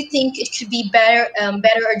 How do you think it could be better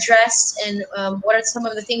addressed, and what are some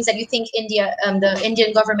of the things that you think the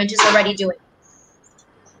Indian government is already doing?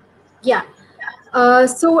 Yeah.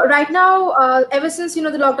 So right now, ever since the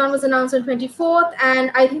lockdown was announced on 24th,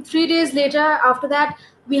 and I think 3 days later after that,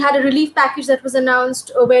 we had a relief package that was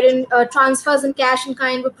announced wherein transfers in cash and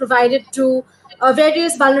kind were provided to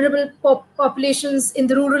various vulnerable populations in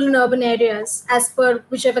the rural and urban areas as per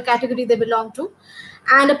whichever category they belong to.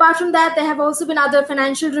 And apart from that, there have also been other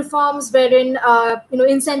financial reforms wherein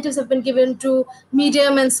incentives have been given to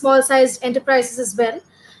medium and small-sized enterprises as well.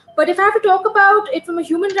 But if I have to talk about it from a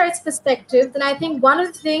human rights perspective, then I think one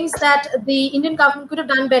of the things that the Indian government could have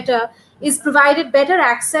done better is provided better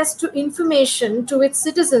access to information to its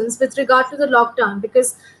citizens with regard to the lockdown,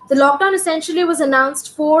 because the lockdown essentially was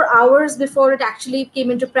announced 4 hours before it actually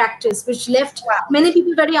came into practice, which left many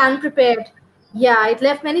people very unprepared. Yeah, it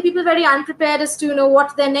left many people very unprepared as to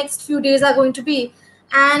what their next few days are going to be.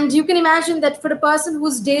 And you can imagine that for a person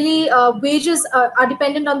whose daily wages are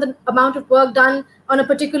dependent on the amount of work done on a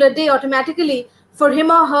particular day, automatically for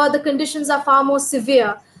him or her the conditions are far more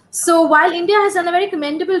severe. So while India has done a very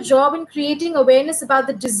commendable job in creating awareness about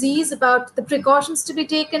the disease, about the precautions to be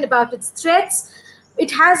taken, about its threats,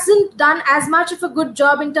 it hasn't done as much of a good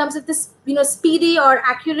job in terms of this speedy or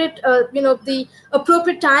accurate the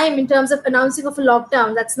appropriate time in terms of announcing of a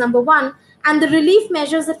lockdown. That's number one. And the relief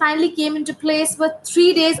measures that finally came into place were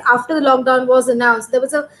 3 days after the lockdown was announced. There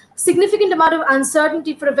was a significant amount of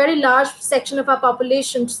uncertainty for a very large section of our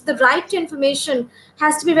population. So the right to information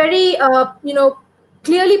has to be very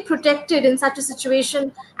clearly protected in such a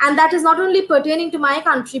situation, and that is not only pertaining to my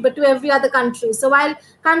country but to every other country. So while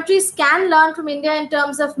countries can learn from India in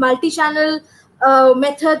terms of multi-channel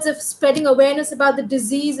methods of spreading awareness about the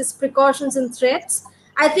disease, its precautions and threats,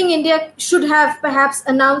 I think India should have perhaps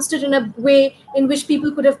announced it in a way in which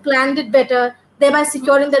people could have planned it better, thereby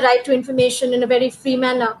securing the right to information in a very free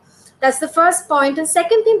manner. That's the first point. And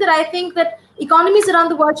second thing that I think that economies around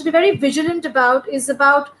the world should be very vigilant about is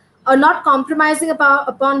about not compromising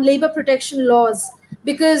upon labor protection laws,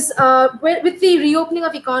 because with the reopening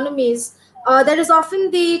of economies, there is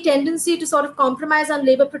often the tendency to sort of compromise on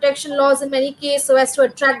labor protection laws in many cases so as to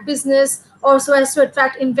attract business or so as to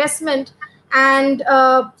attract investment, and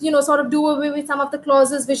sort of do away with some of the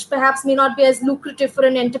clauses which perhaps may not be as lucrative for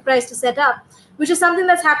an enterprise to set up, which is something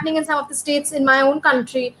that's happening in some of the states in my own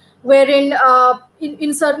country, wherein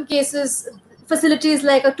in certain cases facilities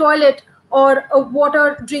like a toilet or a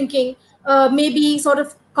water drinking may be sort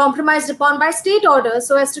of compromised upon by state orders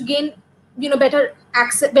so as to gain better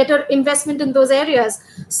access, better investment in those areas.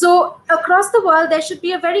 So across the world there should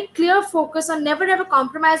be a very clear focus on never ever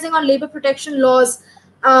compromising on labor protection laws,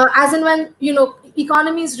 as and when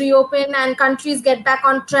economies reopen and countries get back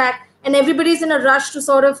on track and everybody's in a rush to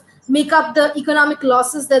sort of make up the economic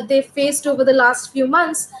losses that they faced over the last few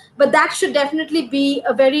months. But that should definitely be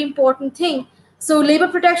a very important thing. So labor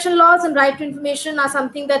protection laws and right to information are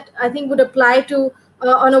something that I think would apply to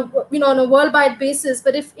on a worldwide basis.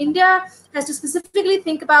 But if India has to specifically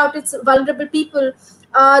think about its vulnerable people,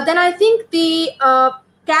 then I think the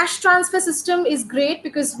cash transfer system is great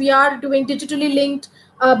because we are doing digitally linked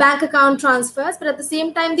bank account transfers. But at the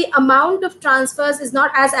same time, the amount of transfers is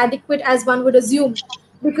not as adequate as one would assume,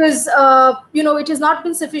 because it has not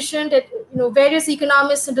been sufficient. Various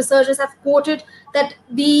economists and researchers have quoted that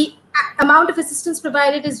the amount of assistance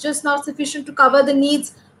provided is just not sufficient to cover the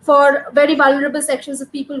needs for very vulnerable sections of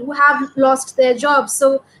people who have lost their jobs.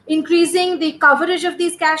 So increasing the coverage of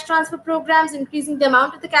these cash transfer programs, increasing the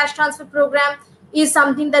amount of the cash transfer program is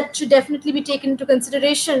something that should definitely be taken into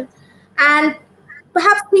consideration. And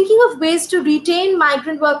perhaps thinking of ways to retain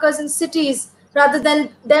migrant workers in cities rather than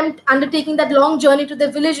them undertaking that long journey to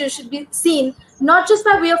their villages should be seen, not just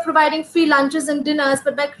by way of providing free lunches and dinners,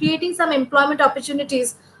 but by creating some employment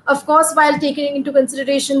opportunities, of course, while taking into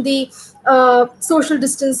consideration the social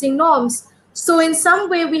distancing norms. So in some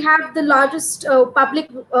way, we have the largest public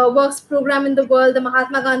works program in the world, the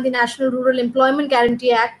Mahatma Gandhi National Rural Employment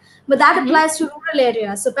Guarantee Act, but that applies to rural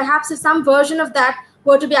areas. So perhaps if some version of that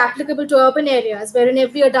were to be applicable to urban areas, wherein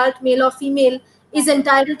every adult, male or female, is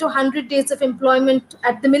entitled to 100 days of employment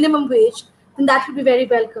at the minimum wage, then that would be very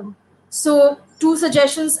welcome. So 2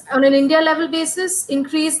 suggestions on an India level basis: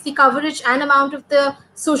 increase the coverage and amount of the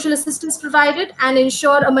social assistance provided and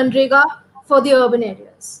ensure a Manrega for the urban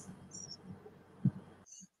areas.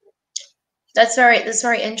 That's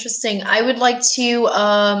very interesting. I would like to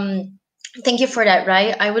thank you for that,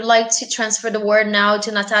 right? I would like to transfer the word now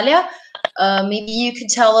to Natalia. Maybe you could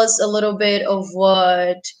tell us a little bit of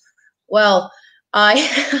what, well,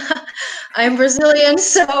 I'm Brazilian,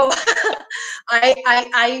 so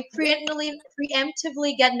I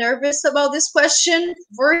preemptively get nervous about this question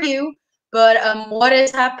for you. But what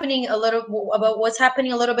is happening a little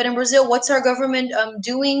bit in Brazil? What's our government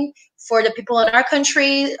doing for the people in our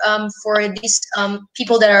country, for these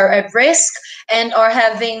people that are at risk and are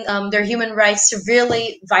having their human rights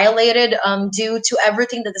severely violated due to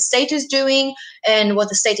everything that the state is doing and what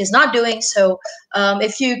the state is not doing? So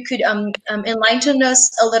if you could enlighten us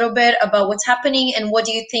a little bit about what's happening and what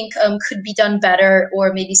do you think could be done better,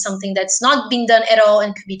 or maybe something that's not being done at all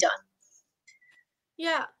and could be done.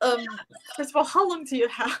 Yeah. First of all, how long do you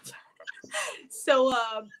have? So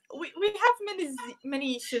we have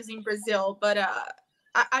many issues in Brazil, but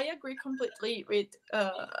I agree completely with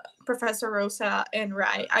Professor Rosa and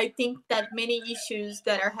Rai. I think that many issues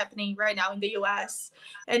that are happening right now in the US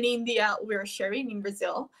and India we're sharing in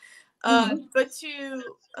Brazil. But to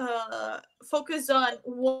focus on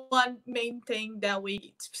one main thing that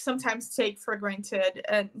we sometimes take for granted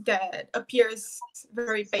and that appears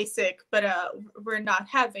very basic, but we're not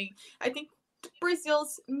having. I think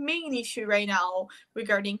Brazil's main issue right now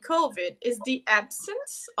regarding COVID is the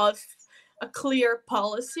absence of a clear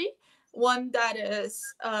policy, one that is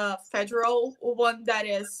federal, one that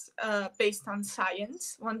is based on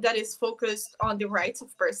science, one that is focused on the rights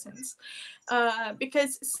of persons.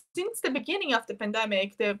 Because since the beginning of the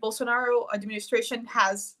pandemic, the Bolsonaro administration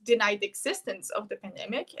has denied the existence of the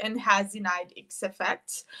pandemic and has denied its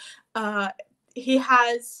effects. He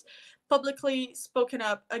has publicly spoken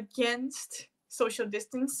up against social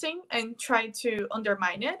distancing and tried to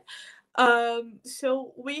undermine it.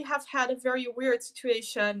 So we have had a very weird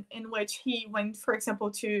situation in which he went, for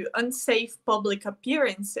example, to unsafe public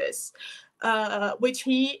appearances, which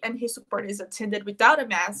he and his supporters attended without a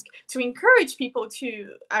mask to encourage people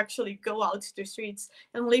to actually go out to the streets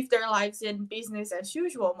and live their lives in business as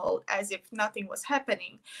usual mode, as if nothing was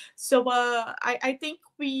happening. So I think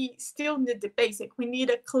we still need the basic. We need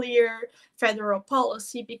a clear federal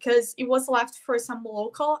policy because it was left for some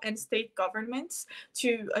local and state governments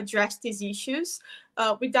to address these issues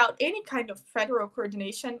without any kind of federal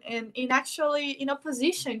coordination and actually in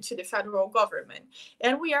opposition to the federal government.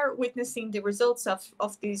 And we are witnessing the results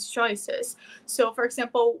of these choices. So, for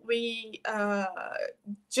example, we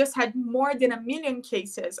just had more than 1 million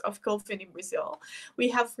cases of COVID in Brazil. We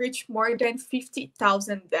have reached more than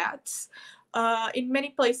 50,000 deaths. In many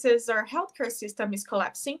places, our healthcare system is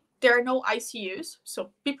collapsing. There are no ICUs,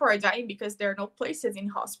 so people are dying because there are no places in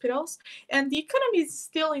hospitals. And the economy is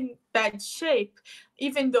still in bad shape,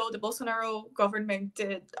 even though the Bolsonaro government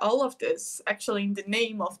did all of this actually in the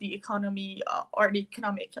name of the economy or the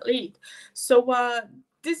economic elite. So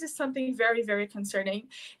this is something very, very concerning.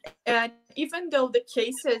 And even though the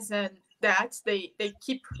cases and that they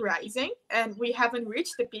keep rising and we haven't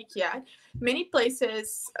reached the peak yet, many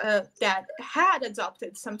places that had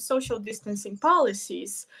adopted some social distancing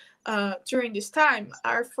policies during this time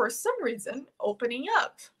are for some reason opening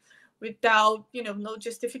up without no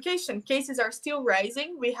justification. Cases are still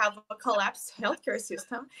rising. We have a collapsed healthcare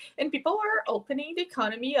system and people are opening the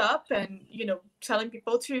economy up and telling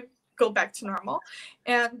people to go back to normal,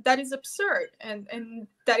 and that is absurd and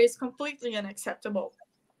that is completely unacceptable.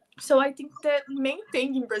 So I think the main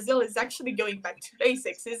thing in Brazil is actually going back to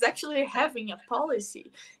basics, is actually having a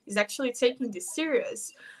policy, is actually taking this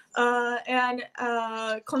serious. And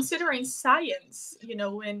considering science,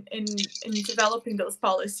 in developing those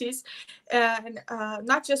policies, and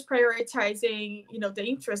not just prioritizing, the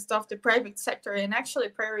interest of the private sector, and actually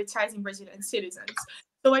prioritizing Brazilian citizens.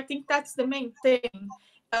 So I think that's the main thing.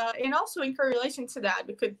 And also in correlation to that,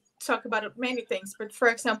 we could talk about many things, but for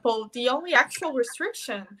example, the only actual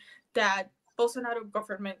restriction that Bolsonaro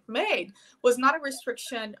government made was not a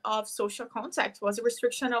restriction of social contact, was a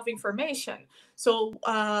restriction of information. So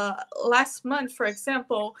last month, for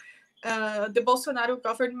example, the Bolsonaro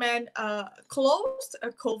government closed a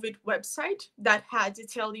COVID website that had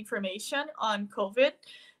detailed information on COVID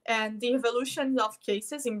and the evolution of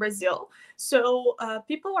cases in Brazil. So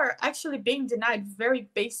people are actually being denied very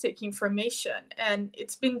basic information, and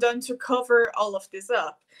it's been done to cover all of this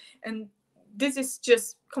up. And this is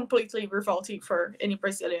just completely revolting for any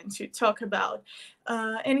Brazilian to talk about.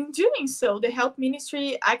 And in doing so, the health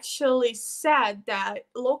ministry actually said that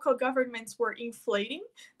local governments were inflating,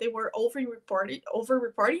 they were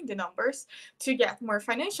over-reporting the numbers to get more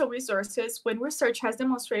financial resources, when research has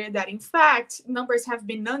demonstrated that, in fact, numbers have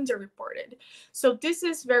been underreported. So this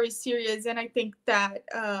is very serious, and I think that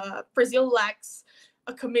Brazil lacks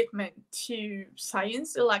a commitment to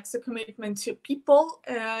science, it lacks a commitment to people,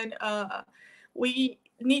 and we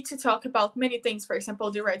need to talk about many things, for example,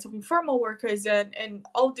 the rights of informal workers and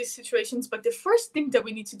all these situations. But the first thing that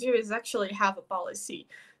we need to do is actually have a policy.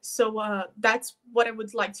 So that's what I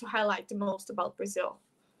would like to highlight the most about Brazil.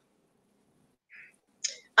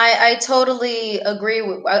 I totally agree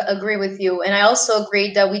with you, and I also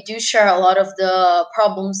agree that we do share a lot of the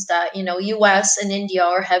problems that US and India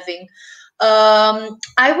are having.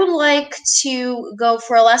 I would like to go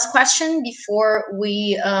for a last question before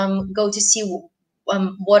we go to see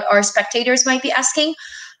what our spectators might be asking.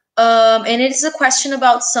 And it is a question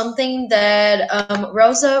about something that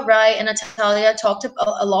Rosa, Rai, and Natalia talked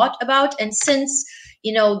a lot about. And since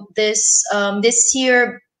this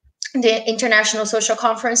year the International Social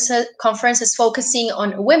Conference is focusing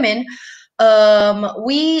on women.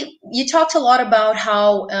 You talked a lot about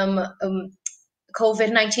how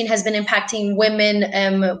COVID-19 has been impacting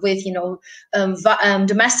women with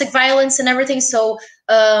domestic violence and everything. So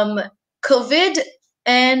COVID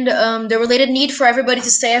and the related need for everybody to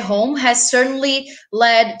stay at home has certainly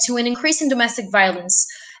led to an increase in domestic violence.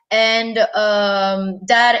 And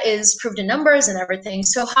that is proved in numbers and everything.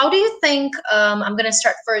 So how do you think, I'm going to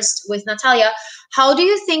start first with Natalia, how do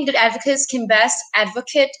you think that advocates can best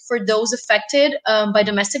advocate for those affected by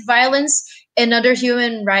domestic violence and other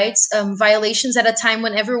human rights violations at a time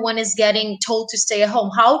when everyone is getting told to stay at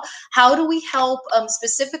home? How do we help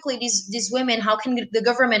specifically these women? How can the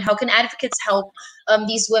government, how can advocates help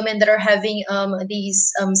these women that are having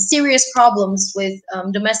these serious problems with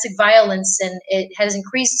domestic violence, and it has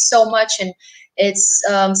increased so much, and it's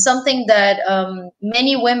something that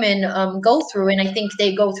many women go through, and I think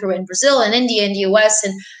they go through in Brazil and India and the US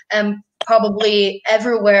and probably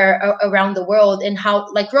everywhere around the world. And how,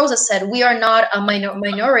 like Rosa said, we are not a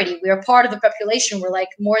minority. We are part of the population. We're like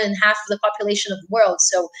more than half of the population of the world.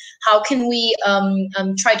 So how can we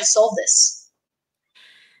try to solve this?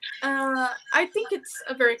 I think it's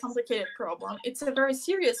a very complicated problem. It's a very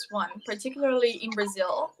serious one, particularly in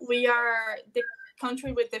Brazil. We are the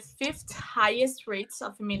country with the 5th highest rates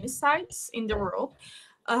of feminicides in the world.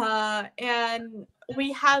 And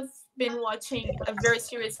we have been watching a very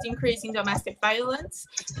serious increase in domestic violence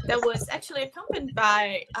that was actually accompanied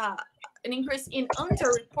by an increase in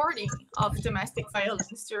underreporting of domestic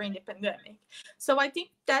violence during the pandemic. So I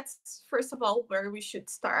think that's, first of all, where we should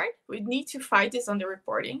start. We need to fight this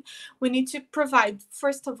underreporting. We need to provide,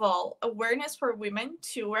 first of all, awareness for women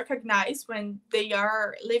to recognize when they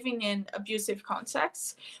are living in abusive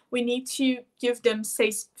contexts. We need to give them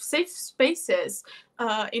safe spaces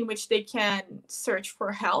in which they can search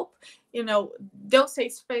for help. Those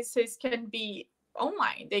safe spaces can be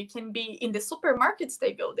online, they can be in the supermarkets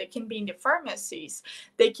they go, they can be in the pharmacies,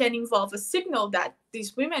 they can involve a signal that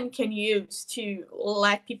these women can use to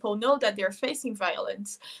let people know that they're facing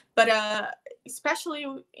violence. But especially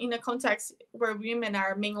in a context where women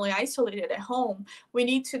are mainly isolated at home, we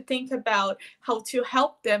need to think about how to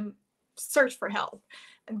help them search for help.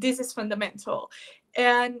 And this is fundamental.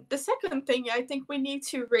 And the second thing, I think we need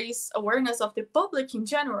to raise awareness of the public in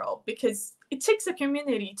general, because it takes a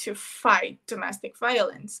community to fight domestic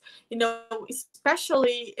violence.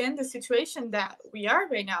 Especially in the situation that we are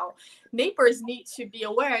right now, neighbors need to be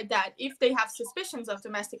aware that if they have suspicions of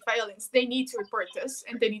domestic violence, they need to report this,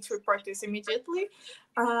 and they need to report this immediately.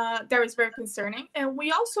 That is very concerning. And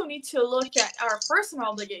we also need to look at our personal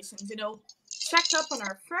obligations, check up on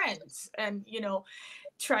our friends, and,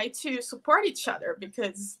 try to support each other,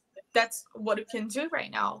 because that's what we can do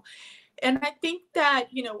right now. And I think that,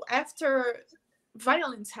 after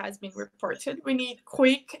violence has been reported, we need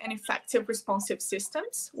quick and effective responsive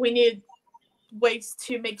systems. We need ways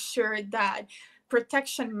to make sure that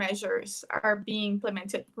protection measures are being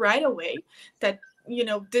implemented right away, that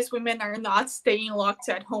these women are not staying locked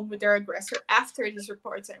at home with their aggressor after these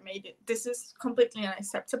reports are made. This is completely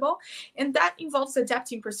unacceptable. And that involves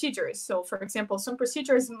adapting procedures. So, for example, some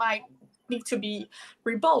procedures might need to be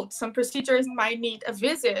rebuilt. Some procedures might need a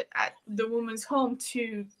visit at the woman's home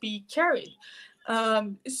to be carried.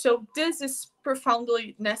 So this is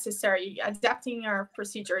profoundly necessary, adapting our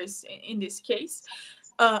procedures in this case.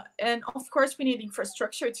 And of course, we need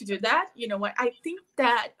infrastructure to do that. I think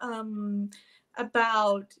that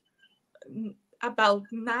about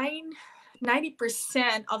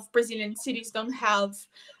 90% of Brazilian cities don't have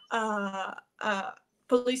a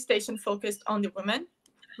police station focused on the women,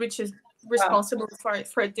 which is responsible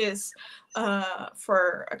for this,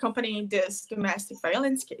 for accompanying these domestic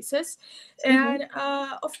violence cases. And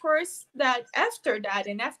of course, that after that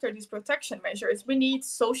and after these protection measures, we need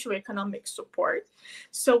socioeconomic support.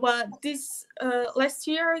 So this last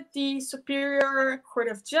year, the Superior Court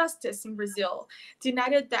of Justice in Brazil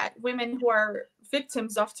denied that women who are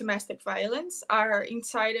victims of domestic violence are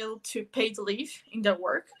entitled to paid leave in their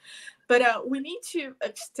work. But we need to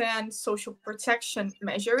extend social protection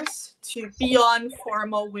measures to beyond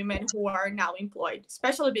formal women who are now employed,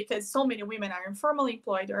 especially because so many women are informally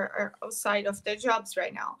employed or are outside of their jobs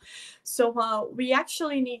right now. So we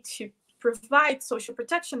actually need to provide social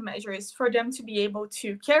protection measures for them to be able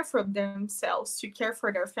to care for themselves, to care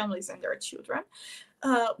for their families and their children.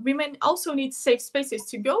 women also need safe spaces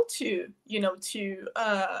to go to, to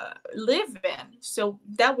live in. So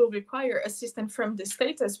that will require assistance from the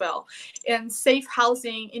state as well, and safe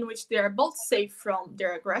housing in which they are both safe from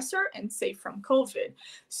their aggressor and safe from COVID.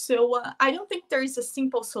 So I don't think there is a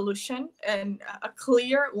simple solution and a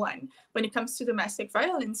clear one when it comes to domestic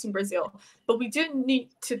violence in Brazil. But we do need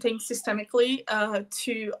to think systemically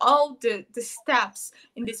to all the steps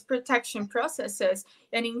in these protection processes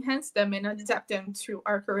and enhance them and adapt them to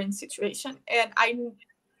our current situation. And I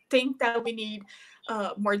think that we need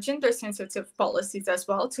more gender sensitive policies as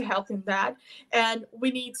well to help in that. And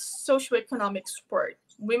we need socioeconomic support.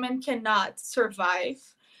 Women cannot survive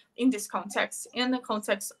in this context, in the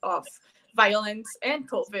context of violence and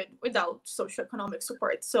COVID, without socioeconomic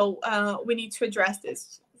support. So we need to address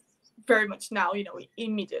this very much now,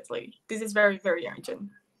 immediately. This is very, very urgent.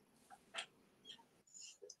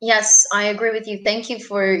 Yes, I agree with you. Thank you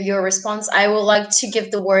for your response. I would like to give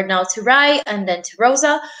the word now to Rai and then to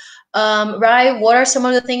Rosa. Rai, what are some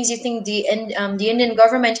of the things you think the Indian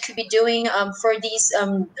government could be doing for these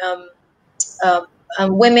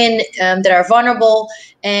women that are vulnerable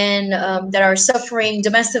and that are suffering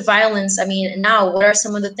domestic violence? I mean, now, what are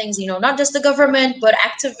some of the things, not just the government, but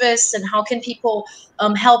activists, and how can people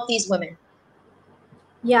help these women?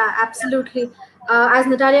 Yeah, absolutely. As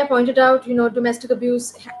Natalia pointed out, domestic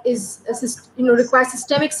abuse requires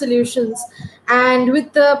systemic solutions. And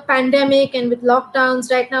with the pandemic and with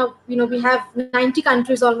lockdowns right now, we have 90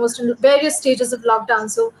 countries almost in various stages of lockdown.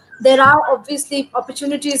 So there are obviously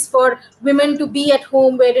opportunities for women to be at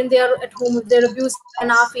home, wherein they are at home with their abuse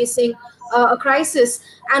and are facing a crisis.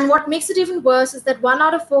 And what makes it even worse is that 1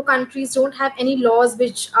 out of 4 countries don't have any laws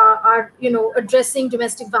which are addressing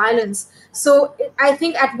domestic violence. So I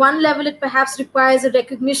think at one level it perhaps requires a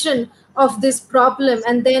recognition of this problem,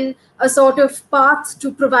 and then a sort of path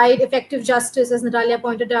to provide effective justice, as Natalia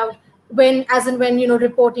pointed out, when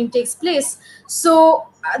reporting takes place. So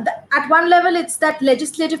at one level, it's that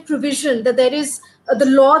legislative provision that there is the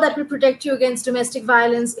law that will protect you against domestic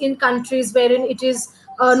violence in countries wherein it is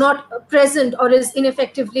not present or is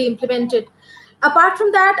ineffectively implemented. Apart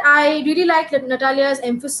from that, I really like Natalia's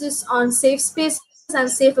emphasis on safe spaces and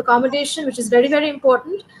safe accommodation, which is very, very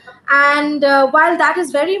important. And while that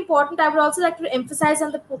is very important, I would also like to emphasize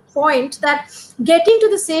on the point that getting to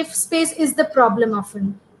the safe space is the problem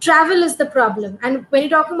often. Travel is the problem. And when you're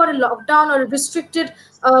talking about a lockdown or a restricted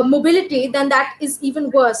mobility, then that is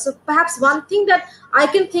even worse. So perhaps one thing that I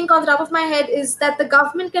can think on the top of my head is that the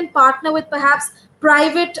government can partner with perhaps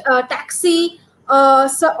private taxi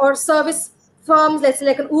or service firms, let's say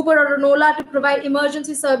like an Uber or an Ola, to provide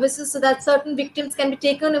emergency services so that certain victims can be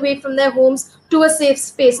taken away from their homes to a safe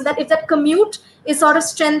space. So that if that commute is sort of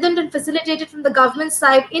strengthened and facilitated from the government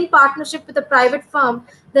side in partnership with a private firm,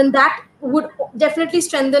 then that would definitely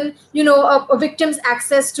strengthen, a victim's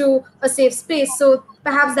access to a safe space. So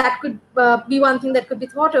perhaps that could be one thing that could be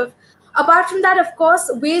thought of. Apart from that, of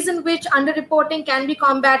course, ways in which underreporting can be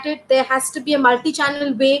combated. There has to be a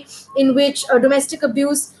multi-channel way in which domestic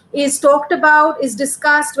abuse is talked about, is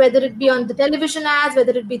discussed, whether it be on the television ads,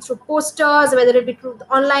 whether it be through posters, whether it be through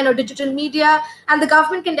online or digital media. And the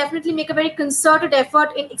government can definitely make a very concerted effort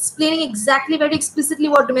in explaining exactly, very explicitly,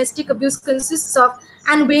 what domestic abuse consists of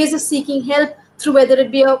and ways of seeking help through whether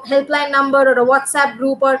it be a helpline number or a WhatsApp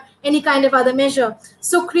group or any kind of other measure.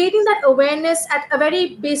 So creating that awareness at a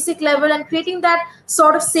very basic level and creating that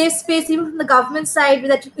sort of safe space, even from the government side,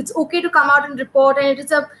 that it's okay to come out and report, and it is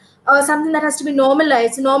something that has to be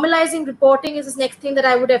normalized. Normalizing reporting is the next thing that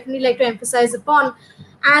I would definitely like to emphasize upon.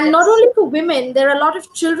 And not only for women, there are a lot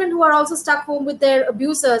of children who are also stuck home with their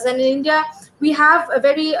abusers. And in India, we have a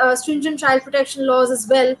very stringent child protection laws as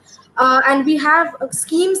well. And we have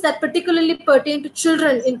schemes that particularly pertain to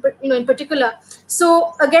children in particular.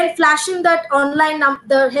 So again, flashing that online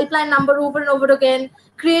the helpline number over and over again,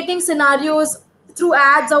 creating scenarios through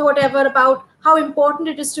ads or whatever about how important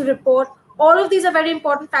it is to report. All of these are very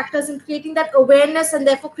important factors in creating that awareness and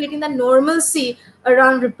therefore creating that normalcy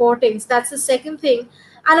around reporting. So that's the second thing.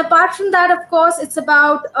 And apart from that, of course, it's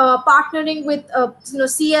about partnering with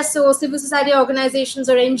CSO, civil society organizations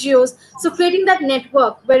or NGOs. So creating that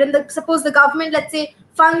network wherein suppose the government, let's say,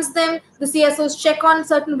 funds them, the CSOs check on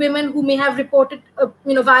certain women who may have reported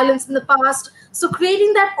violence in the past. So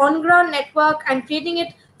creating that on-ground network and creating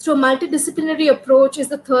it through a multidisciplinary approach is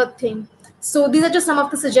the third thing. So these are just some of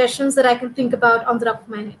the suggestions that I can think about on the top of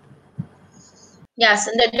my head. Yes,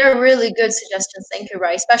 and they're really good suggestions. Thank you,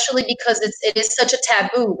 Rai. Especially because it is such a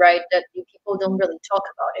taboo, right, that people don't really talk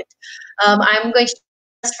about it. I'm going to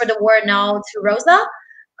ask for the word now to Rosa.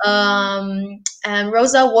 And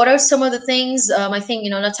Rosa, what are some of the things? I think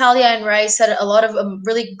Natalia and Rai said a lot of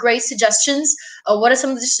really great suggestions. What are some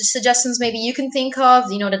of the suggestions maybe you can think of?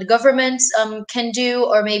 That the government can do,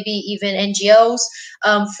 or maybe even NGOs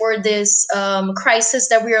for this crisis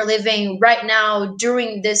that we are living right now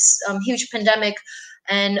during this huge pandemic.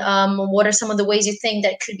 And what are some of the ways you think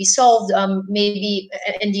that could be solved, maybe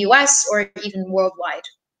in the US or even worldwide?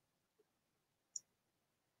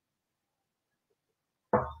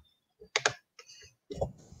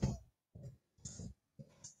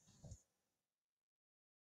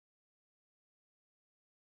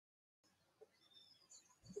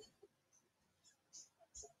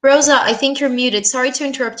 Rosa, I think you're muted. Sorry to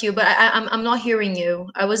interrupt you, but I'm not hearing you.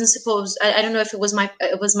 I wasn't supposed. I don't know if it was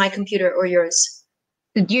my computer or yours.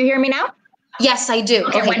 Did you hear me now? Yes, I do.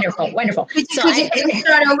 Okay, wonderful, wonderful. Could you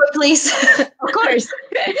start over, please? Of course.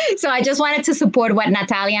 So I just wanted to support what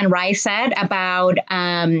Natalia and Rai said about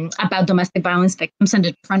domestic violence victims and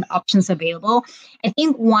the different options available. I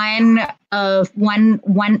think one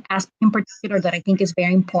aspect in particular that I think is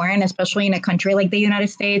very important, especially in a country like the United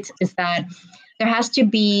States, is that there has to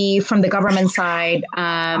be, from the government side,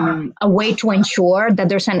 a way to ensure that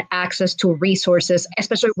there's an access to resources,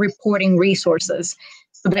 especially reporting resources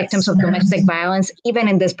to victims of domestic violence, even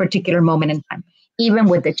in this particular moment in time, even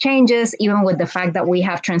with the changes, even with the fact that we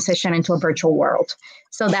have transitioned into a virtual world.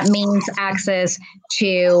 So that means access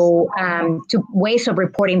to ways of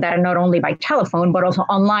reporting that are not only by telephone, but also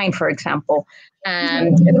online, for example.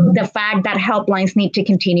 The fact that helplines need to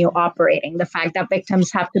continue operating, the fact that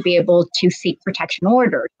victims have to be able to seek protection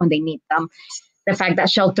orders when they need them, the fact that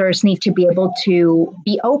shelters need to be able to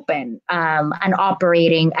be open and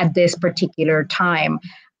operating at this particular time,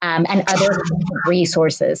 and other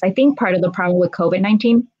resources. I think part of the problem with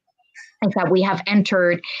COVID-19 is that we have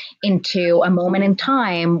entered into a moment in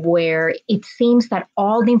time where it seems that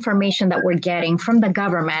all the information that we're getting from the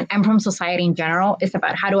government and from society in general is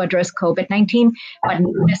about how to address COVID-19, but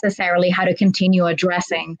not necessarily how to continue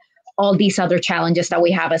addressing all these other challenges that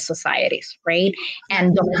we have as societies, right?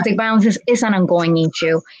 And domestic violence is an ongoing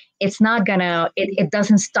issue. It's not it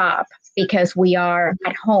doesn't stop because we are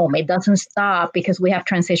at home. It doesn't stop because we have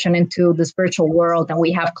transitioned into this virtual world and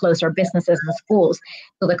we have closed our businesses and schools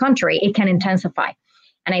to the country. It can intensify.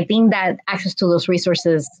 And I think that access to those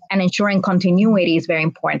resources and ensuring continuity is very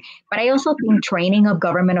important. But I also think training of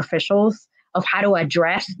government officials of how to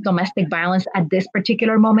address domestic violence at this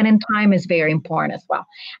particular moment in time is very important as well.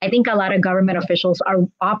 I think a lot of government officials are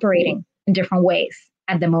operating in different ways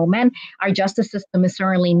at the moment. Our justice system is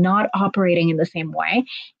certainly not operating in the same way.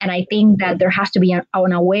 And I think that there has to be an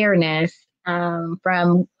awareness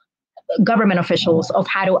from government officials of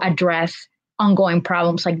how to address ongoing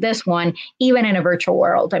problems like this one, even in a virtual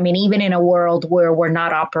world. I mean, even in a world where we're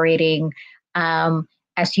not operating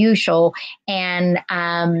as usual. And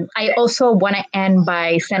I also want to end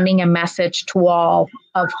by sending a message to all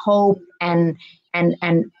of hope and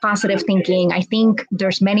positive thinking. I think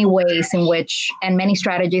there's many ways in which, and many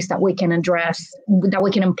strategies that we can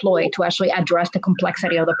employ to actually address the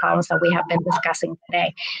complexity of the problems that we have been discussing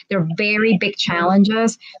today. They're very big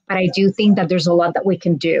challenges, but I do think that there's a lot that we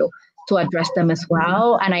can do to address them as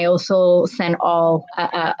well. And I also send all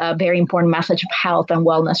a very important message of health and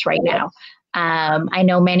wellness right now. I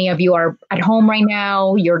know many of you are at home right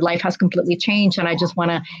now. Your life has completely changed, and I just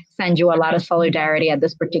want to send you a lot of solidarity at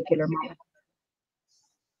this particular moment.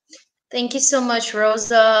 Thank you so much,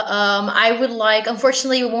 Rosa. I would like,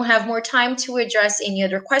 unfortunately, we won't have more time to address any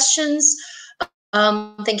other questions.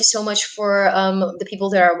 Thank you so much for the people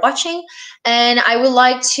that are watching. And I would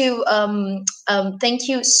like to thank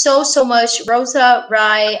you so much, Rosa,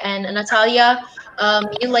 Rai, and Natalia.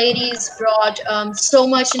 You ladies brought so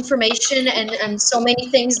much information and so many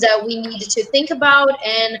things that we needed to think about.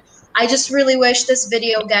 And I just really wish this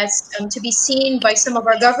video gets to be seen by some of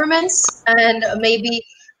our governments, and maybe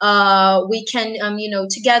we can,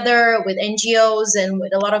 together with NGOs and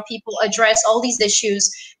with a lot of people, address all these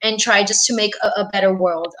issues and try just to make a better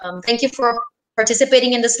world. Thank you for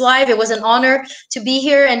participating in this live. It was an honor to be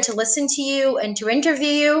here and to listen to you and to interview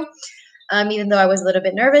you, even though I was a little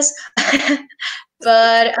bit nervous.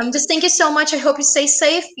 But just thank you so much. I hope you stay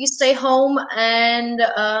safe, you stay home, and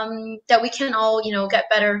that we can all, get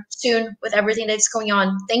better soon with everything that's going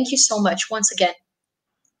on. Thank you so much once again.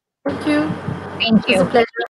 Thank you. Thank you. It's a pleasure.